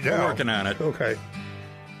can't wait now. We're working on it. Okay.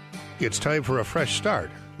 It's time for a fresh start.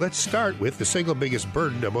 Let's start with the single biggest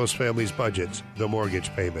burden of most families' budgets, the mortgage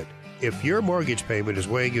payment. If your mortgage payment is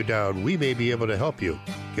weighing you down, we may be able to help you.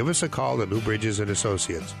 Give us a call at Lou Bridges &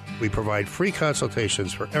 Associates. We provide free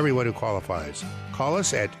consultations for everyone who qualifies. Call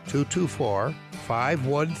us at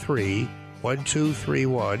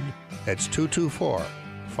 224-513-1231. That's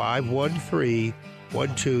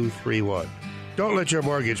 224-513-1231. Don't let your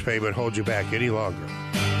mortgage payment hold you back any longer.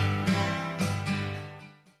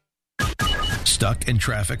 Stuck in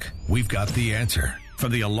traffic? We've got the answer.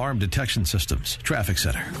 From the Alarm Detection Systems Traffic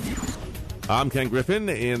Center. I'm Ken Griffin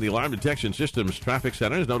in the Alarm Detection Systems Traffic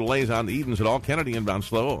Center. No delays on the Edens at all. Kennedy inbound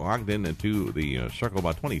slow. Ogden into the circle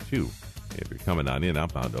about 22. If you're coming on in,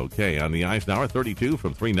 outbound okay. On the Eisenhower, 32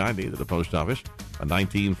 from 390 to the post office. A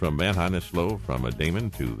 19 from Manheim is slow from Damon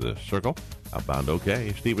to the circle. Outbound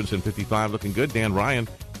okay. Stevenson, 55 looking good. Dan Ryan,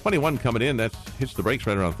 21 coming in. That hits the brakes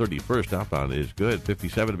right around 31st. Outbound is good.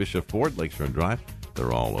 57 Bishop Ford, Lakeshore Drive.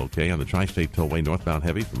 They're all okay. On the Tri-State Tollway, northbound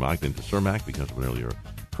heavy from Ogden to Cermak because of an earlier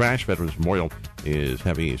crash. Veterans Memorial is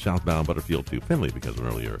heavy southbound Butterfield to Findlay because of an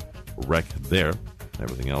earlier wreck there.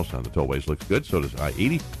 Everything else on the tollways looks good. So does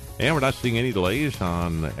I-80. And we're not seeing any delays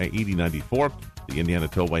on I-80-94, the Indiana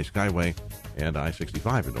Tollway Skyway, and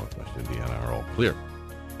I-65 in northwest Indiana are all clear.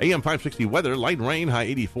 AM 560 weather, light rain, high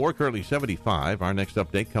 84, currently 75. Our next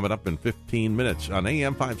update coming up in 15 minutes on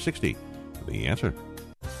AM 560. The answer.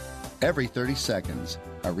 Every 30 seconds,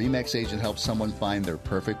 a RE/MAX agent helps someone find their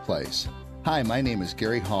perfect place. Hi, my name is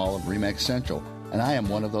Gary Hall of RE/MAX Central, and I am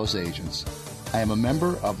one of those agents. I am a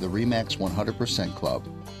member of the RE/MAX 100% Club,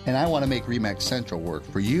 and I want to make RE/MAX Central work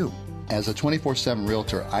for you. As a 24/7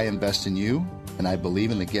 realtor, I invest in you, and I believe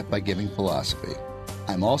in the gift by giving philosophy.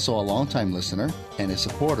 I'm also a longtime listener and a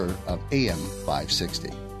supporter of AM 560.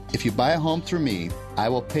 If you buy a home through me, I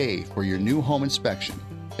will pay for your new home inspection.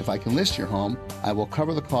 If I can list your home, I will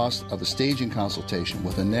cover the cost of the staging consultation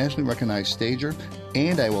with a nationally recognized stager,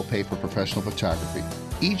 and I will pay for professional photography.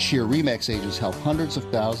 Each year, RE/MAX agents help hundreds of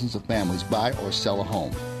thousands of families buy or sell a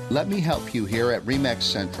home. Let me help you here at RE/MAX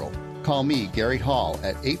Central. Call me, Gary Hall,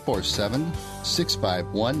 at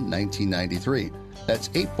 847-651-1993. That's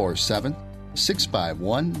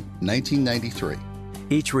 847-651-1993.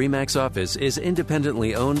 Each RE/MAX office is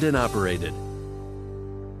independently owned and operated.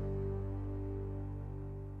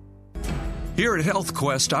 Here at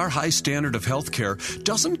HealthQuest, our high standard of health care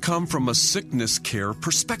doesn't come from a sickness care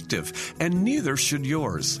perspective, and neither should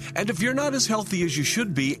yours. And if you're not as healthy as you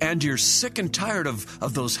should be and you're sick and tired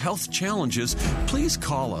of those health challenges, please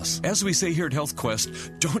call us. As we say here at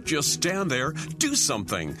HealthQuest, don't just stand there, do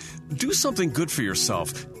something. Do something good for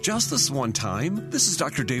yourself. Just this one time. This is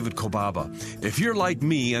Dr. David Kobaba. If you're like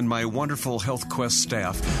me and my wonderful HealthQuest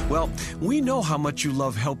staff, well, we know how much you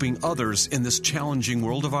love helping others in this challenging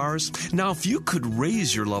world of ours. Now, if you could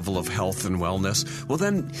raise your level of health and wellness, well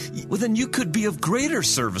then you could be of greater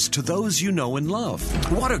service to those you know and love.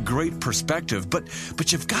 What a great perspective, but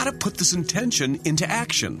you've got to put this intention into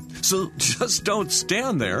action. So just don't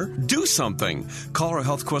stand there. Do something. Call our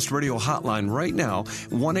Health Quest Radio hotline right now,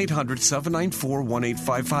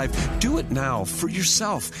 1-800-794-1855. Do it now for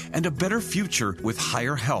yourself and a better future with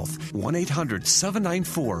higher health.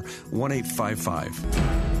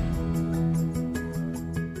 1-800-794-1855.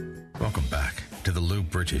 Welcome back to the Lou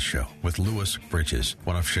Bridges Show with Louis Bridges,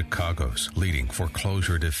 one of Chicago's leading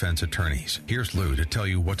foreclosure defense attorneys. Here's Lou to tell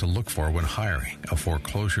you what to look for when hiring a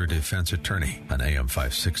foreclosure defense attorney on AM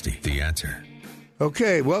 560. The Answer.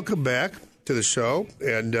 Okay, welcome back to the show.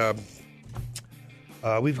 And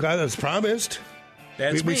we've got, as promised,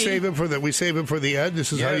 we save him for the end.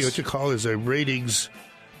 This is what you call as a ratings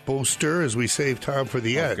booster, as we save Tom for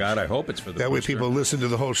the end. God, I hope it's for the that booster. way people listen to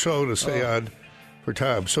the whole show to stay on for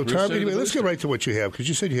Tom. So, Tom, anyway, let's get right to what you have, because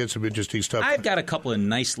you said you had some interesting stuff. I've got a couple of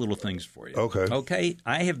nice little things for you. Okay.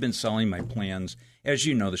 I have been selling my plans, as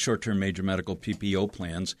you know, the short-term major medical PPO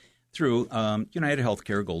plans through United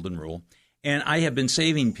Healthcare Golden Rule. And I have been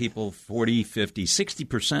saving people 40, 50,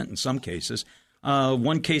 60% in some cases.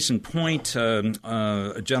 One case in point,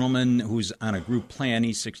 a gentleman who's on a group plan,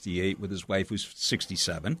 he's 68, with his wife who's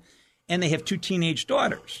 67, and they have 2 teenage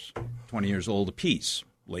daughters, 20 years old apiece,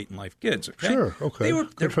 late-in-life kids. Okay? Sure, okay.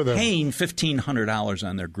 They're paying $1,500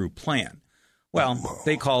 on their group plan. Well,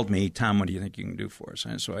 they called me, Tom, what do you think you can do for us?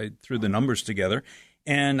 And so I threw the numbers together,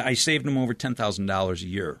 and I saved them over $10,000 a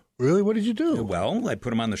year. Really? What did you do? Well, I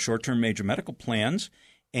put them on the short-term major medical plans.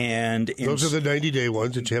 And those are the 90-day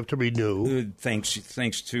ones that you have to renew. Thanks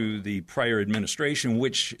to the prior administration,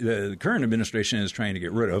 which the current administration is trying to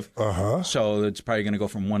get rid of. So it's probably going to go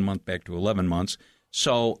from 1 month back to 11 months.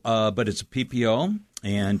 So, but it's a PPO,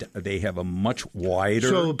 and they have a much wider.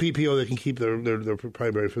 So a PPO, they can keep their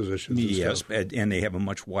primary physicians. And yes, stuff. And they have a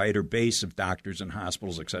much wider base of doctors and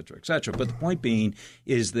hospitals, et cetera, et cetera. But the point being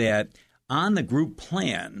is that on the group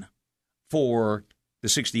plan for the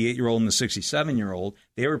 68-year-old and the 67-year-old,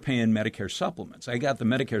 they were paying Medicare supplements. I got the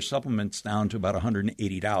Medicare supplements down to about $180,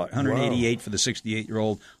 $188 for the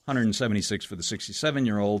 68-year-old, $176 for the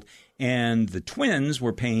 67-year-old, and the twins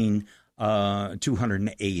were paying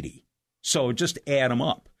 $280. So just add them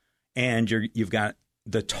up, and you've got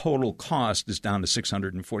the total cost is down to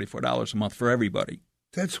 $644 a month for everybody.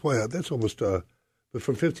 That's wild. That's almost but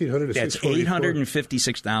from $1,500 to that's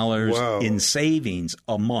 $856 in savings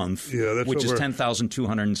a month, which is over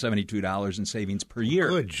 $10,272 in savings per year.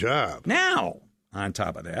 Good job. Now, on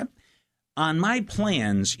top of that, on my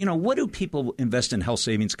plans, what do people invest in health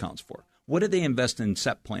savings accounts for? What do they invest in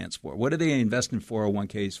SEP plans for? What do they invest in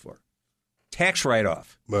 401ks for? Tax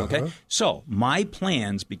write-off. Okay, so my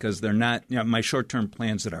plans, because they're not my short-term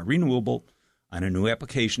plans that are renewable on a new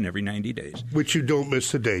application every 90 days. Which you don't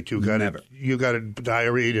miss the date. You got it. You got it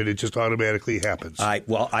diaried, and it just automatically happens. I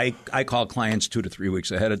call clients 2 to 3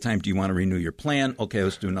 weeks ahead of time. Do you want to renew your plan? Okay,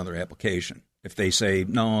 let's do another application. If they say,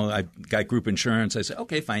 no, I've got group insurance, I say,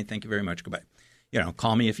 okay, fine, thank you very much, goodbye.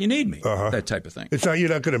 Call me if you need me, that type of thing. You're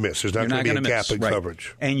not going to miss. There's not going to be a gap in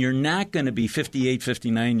coverage. And you're not going to be 58,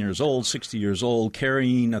 59 years old, 60 years old,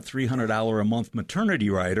 carrying a $300 a month maternity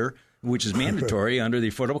rider, which is mandatory under the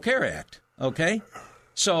Affordable Care Act. Okay?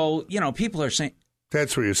 So, people are saying...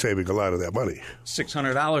 That's where you're saving a lot of that money.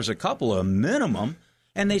 $600 a couple, a minimum.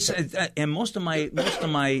 And they said, and most of my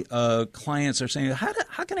clients are saying,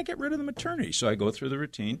 how can I get rid of the maternity? So I go through the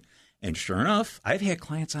routine. And sure enough, I've had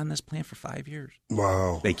clients on this plan for 5 years.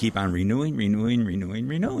 Wow. They keep on renewing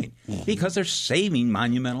because they're saving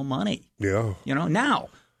monumental money. Yeah. Now...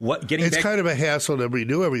 It's kind of a hassle to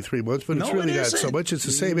renew every 3 months, but it's really not so much. It's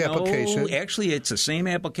the same application. No, actually, it's the same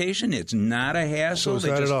application. It's not a hassle. So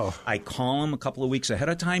it's not at all. I call them a couple of weeks ahead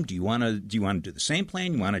of time. Do you want to do the same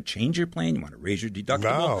plan? You want to change your plan? You want to raise your deductible?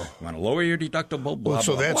 No. You want to lower your deductible? Blah,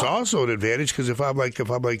 so blah, that's blah. also an advantage, because if I'm like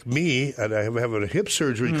me and I'm having a hip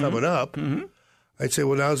surgery coming up, I'd say,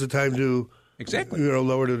 well, now's the time to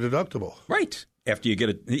lower the deductible. Right. After you get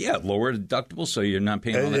lower deductible, so you're not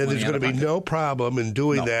paying all that money. And there's going to be no problem in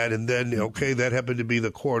doing that. And then, that happened to be the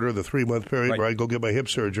 3-month period where I go get my hip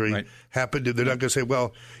surgery. Right. They're not going to say,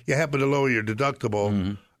 well, you happen to lower your deductible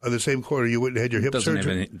on the same quarter you wouldn't have had your hip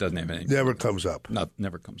surgery. Doesn't have any. Never comes up. No,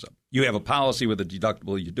 never comes up. You have a policy with a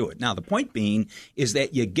deductible, you do it. Now, the point being is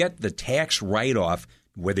that you get the tax write-off,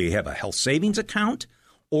 whether you have a health savings account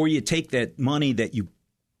or you take that money that you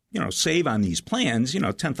save on these plans,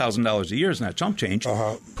 $10,000 a year is not chump change.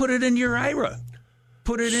 Put it into your IRA.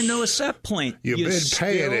 Put it into a SEP plan. You've been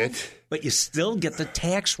paying it. But you still get the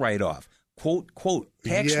tax write-off. Quote,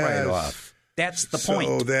 tax write-off. That's the point.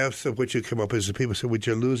 So that's what you come up with. People say, when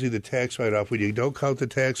you're losing the tax write-off, when you don't count the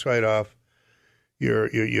tax write-off,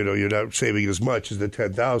 you're not saving as much as the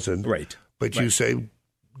 $10,000. Right. But you say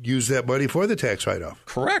use that money for the tax write-off.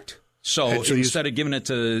 Correct. So instead of giving it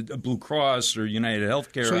to Blue Cross or United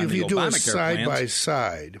Healthcare, so on if the you do a Obamacare side plans, by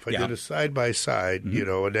side, if I did a side by side,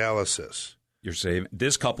 analysis, you're saving.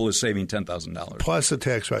 This couple is saving $10,000 plus the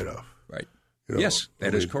tax write-off. Right. Yes,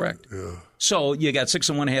 that is correct. Yeah. So you got 6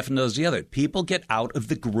 and 1 half and does the other. People get out of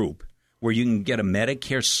the group where you can get a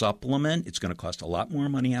Medicare supplement. It's going to cost a lot more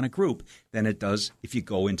money on a group than it does if you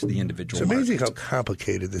go into the individual. It's amazing markets. how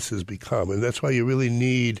complicated this has become, and that's why you really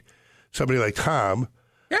need somebody like Tom.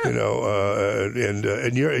 Yeah. And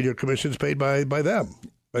your commission's paid by them.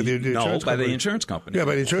 By the insurance company. Yeah,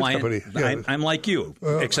 by the insurance company. Yeah. I'm like you,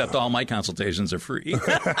 except all my consultations are free.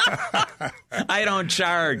 I don't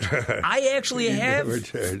charge. I actually have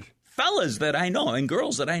fellas that I know and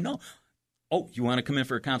girls that I know. Oh, you want to come in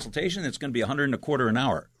for a consultation? It's going to be $125 an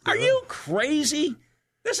hour. Are you crazy?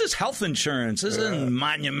 This is health insurance. This isn't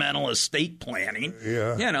monumental estate planning.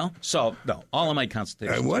 Yeah. So, no, all of my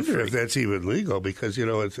consultations I wonder are free. if that's even legal because,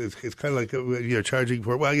 it's kind of like you're charging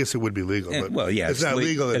for, well, I guess it would be legal. But it's not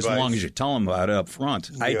legal as advice. long as you tell them about it up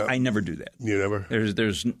front. I never do that. You never?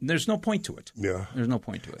 There's no point to it. Yeah. There's no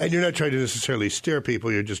point to it. And you're not trying to necessarily steer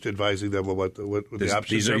people. You're just advising them what the options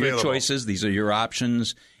These are available. your choices. These are your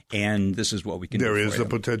options. And this is what we can do. There for is you. a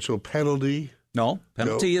potential penalty. No,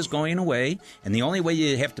 penalty is going away, and the only way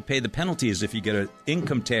you have to pay the penalty is if you get an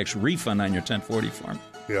income tax refund on your 1040 form.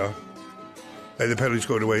 Yeah. And the penalty's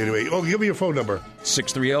going away anyway. Oh, give me your phone number.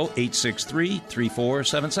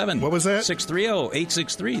 630-863-3477. What was that?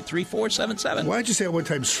 630-863-3477. Why don't you say it one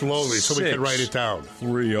time slowly so we can write it down?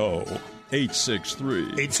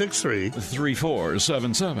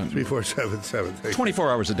 863-3477. 3477.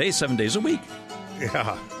 24 hours a day, 7 days a week.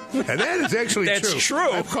 Yeah. And that is actually That's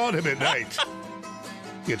true. I've called him at night.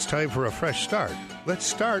 It's time for a fresh start. Let's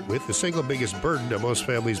start with the single biggest burden to most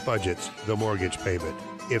families' budgets, the mortgage payment.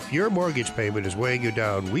 If your mortgage payment is weighing you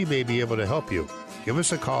down, we may be able to help you. Give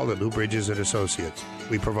us a call at Lou Bridges & Associates.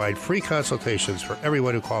 We provide free consultations for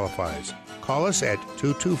everyone who qualifies. Call us at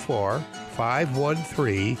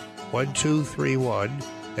 224-513-1231.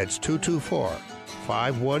 That's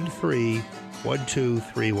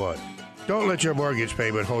 224-513-1231. Don't let your mortgage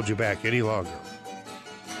payment hold you back any longer.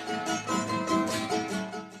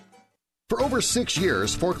 For over 6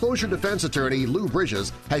 years, foreclosure defense attorney Lou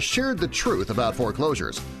Bridges has shared the truth about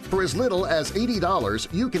foreclosures. For as little as $80,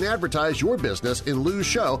 you can advertise your business in Lou's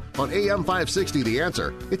show on AM 560 The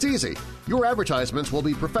Answer. It's easy. Your advertisements will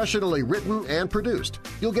be professionally written and produced.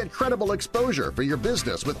 You'll get credible exposure for your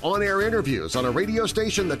business with on-air interviews on a radio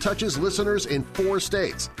station that touches listeners in 4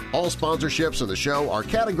 states. All sponsorships in the show are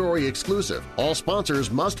category exclusive. All sponsors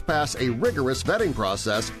must pass a rigorous vetting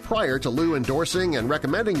process prior to Lou endorsing and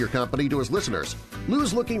recommending your company to his listeners.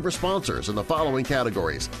 Lou's looking for sponsors in the following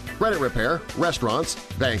categories: credit repair, restaurants,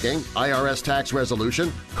 banking, IRS tax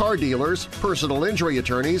resolution, car dealers, personal injury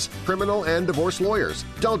attorneys, criminal and divorce lawyers.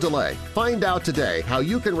 Don't delay. Find out today how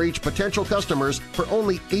you can reach potential customers for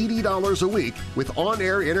only $80 a week with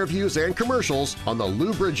on-air interviews and commercials on The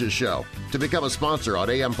Lou Bridges Show. To become a sponsor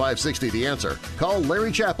on AM 560 The Answer, call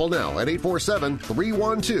Larry Chappell now at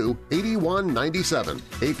 847-312-8197.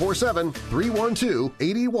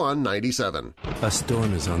 847-312-8197. A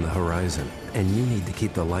storm is on the horizon, and you need to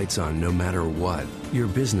keep the lights on no matter what. Your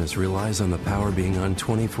business relies on the power being on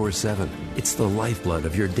 24/7. It's the lifeblood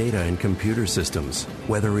of your data and computer systems.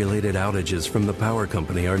 Weather-related outages from the power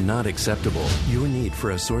company are not acceptable. Your need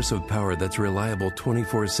for a source of power that's reliable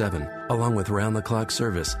 24/7, along with round-the-clock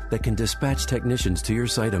service that can dispatch technicians to your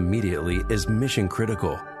site immediately, is mission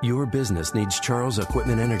critical. Your business needs Charles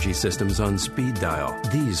Equipment Energy Systems on speed dial.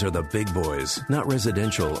 These are the big boys, not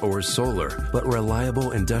residential or solar, but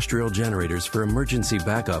reliable industrial generators for emergency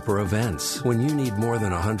backup or events. When you need more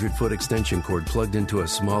than a 100-foot extension cord plugged into a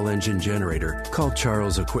small engine generator, call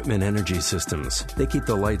Charles Equipment Energy Systems. They keep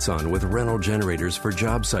the lights on with rental generators for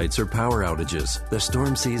job sites or power outages. The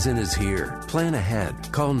storm season is here. Plan ahead.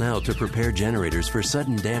 Call now to prepare generators for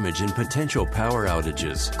sudden damage and potential power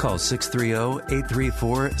outages. Call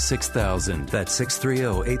 630-834-6000. That's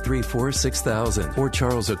 630-834-6000 or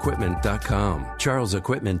charlesequipment.com.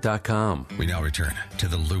 charlesequipment.com. We now return to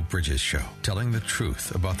the Lou Bridges Show, telling the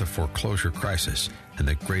truth about the foreclosure crisis and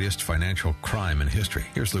the greatest financial crime in history.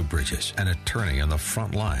 Here's Lou Bridges, an attorney on the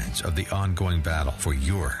front lines of the ongoing battle for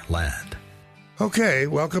your land. Okay,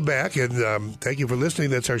 welcome back, and thank you for listening.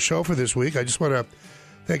 That's our show for this week. I just want to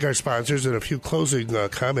thank our sponsors and a few closing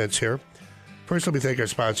comments here. First, let me thank our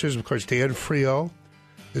sponsors. Of course, Dan Frio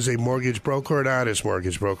is a mortgage broker, an honest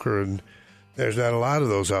mortgage broker, and There's not a lot of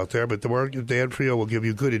those out there, but Dan Friel will give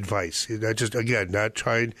you good advice. Not just, again, not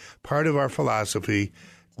trying, part of our philosophy,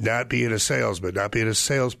 not being a salesman, not being a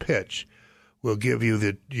sales pitch. We'll give you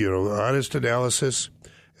the honest analysis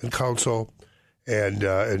and counsel, and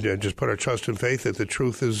just put our trust and faith that the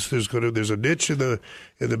truth is there's a niche in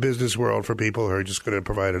the business world for people who are just going to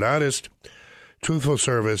provide an honest, truthful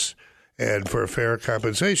service and for a fair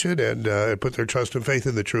compensation, and put their trust and faith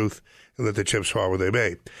in the truth and let the chips fall where they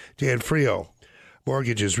may. Dan Friel,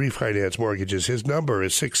 mortgages, refinance mortgages. His number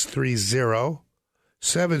is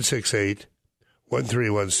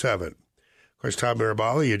 630-768-1317. Of course, Tom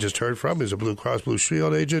Marabali, you just heard from, is a Blue Cross Blue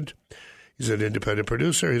Shield agent. He's an independent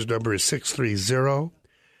producer. His number is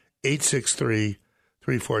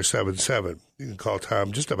 630-863-3477. You can call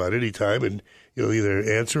Tom just about any time, and you'll either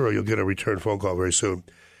answer or you'll get a return phone call very soon.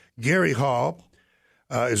 Gary Hall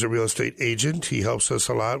is a real estate agent. He helps us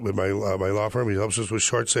a lot with my law firm. He helps us with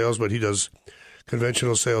short sales, but he does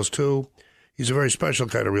conventional sales too. He's a very special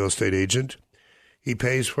kind of real estate agent. He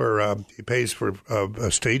pays for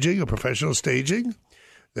staging, a professional staging.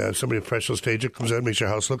 Somebody a professional stager comes in, makes your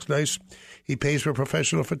house look nice. He pays for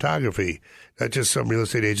professional photography, not just some real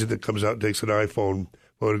estate agent that comes out and takes an iPhone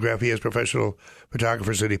photograph. He has professional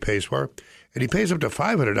photographers that he pays for, and he pays up to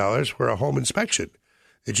 $500 for a home inspection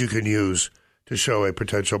that you can use to show a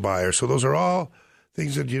potential buyer. So those are all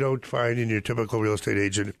things that you don't find in your typical real estate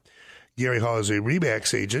agent. Gary Hall is a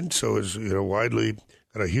RE/MAX agent, so is widely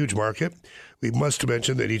got a huge market. We must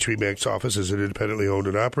mention that each RE/MAX office is independently owned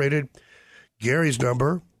and operated. Gary's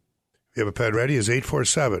number, if you have a pen ready, is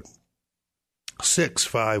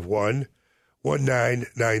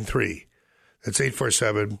 847-651-1993. That's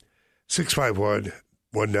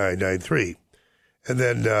 847-651-1993. And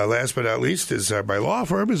then last but not least is my law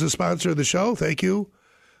firm is a sponsor of the show. Thank you,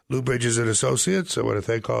 Lou Bridges and Associates. I want to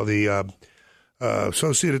thank all the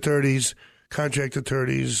associate attorneys, contract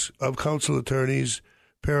attorneys, of-counsel attorneys,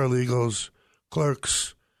 paralegals,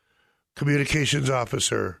 clerks, communications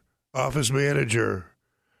officer, office manager,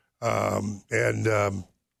 and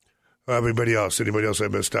everybody else. Anybody else I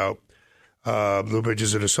missed out? Lou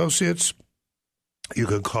Bridges and Associates. You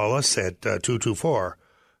can call us at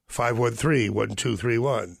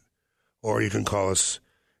 224-513-1231, or you can call us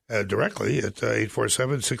directly at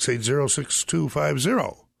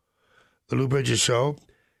 847-680-6250. The Lou Bridges Show.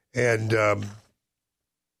 And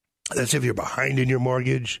that's if you're behind in your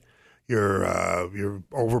mortgage, you're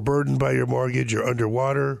overburdened by your mortgage, you're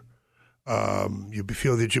underwater, you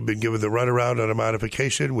feel that you've been given the runaround on a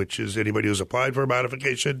modification, which is anybody who's applied for a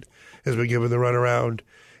modification has been given the runaround.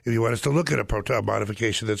 If you want us to look at a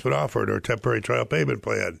modification that's been offered or a temporary trial payment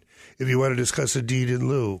plan, if you want to discuss a deed in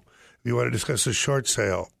lieu, if you want to discuss a short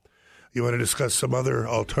sale, you want to discuss some other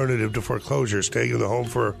alternative to foreclosure, staying in the home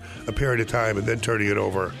for a period of time and then turning it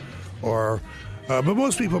over. But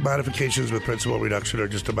most people, modifications with principal reduction are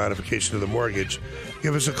just a modification of the mortgage.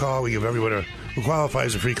 Give us a call. We give everyone who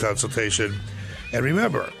qualifies a free consultation. And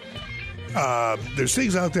remember, there's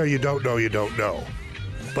things out there you don't know.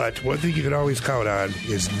 But one thing you can always count on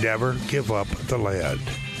is never give up the land.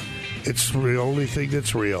 It's the only thing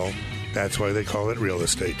that's real. That's why they call it real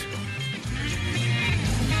estate.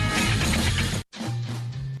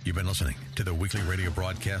 You've been listening to the weekly radio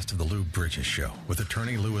broadcast of the Lou Bridges Show with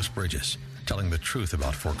attorney Louis Bridges, telling the truth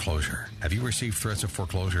about foreclosure. Have you received threats of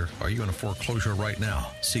foreclosure? Are you in a foreclosure right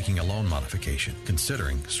now, seeking a loan modification,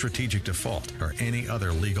 considering strategic default, or any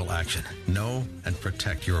other legal action? Know and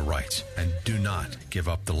protect your rights, and do not give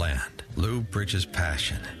up the land. Lou Bridges'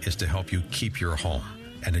 passion is to help you keep your home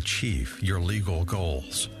and achieve your legal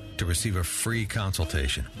goals. To receive a free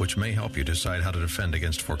consultation, which may help you decide how to defend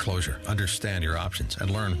against foreclosure, understand your options,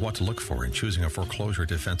 and learn what to look for in choosing a foreclosure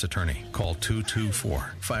defense attorney, call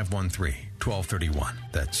 224-513-1231.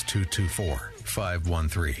 That's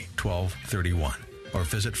 224-513-1231. Or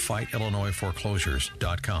visit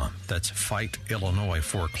FightIllinoisForeclosures.com. That's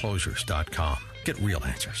FightIllinoisForeclosures.com. Get real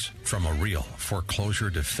answers from a real foreclosure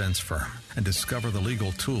defense firm and discover the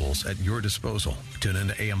legal tools at your disposal. Tune in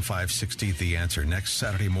to AM 560 The Answer next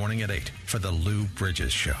Saturday morning at 8 for the Lou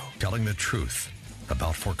Bridges Show, telling the truth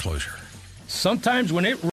about foreclosure. Sometimes when it